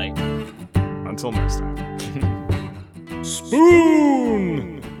 Good night. Until next time. Spooky!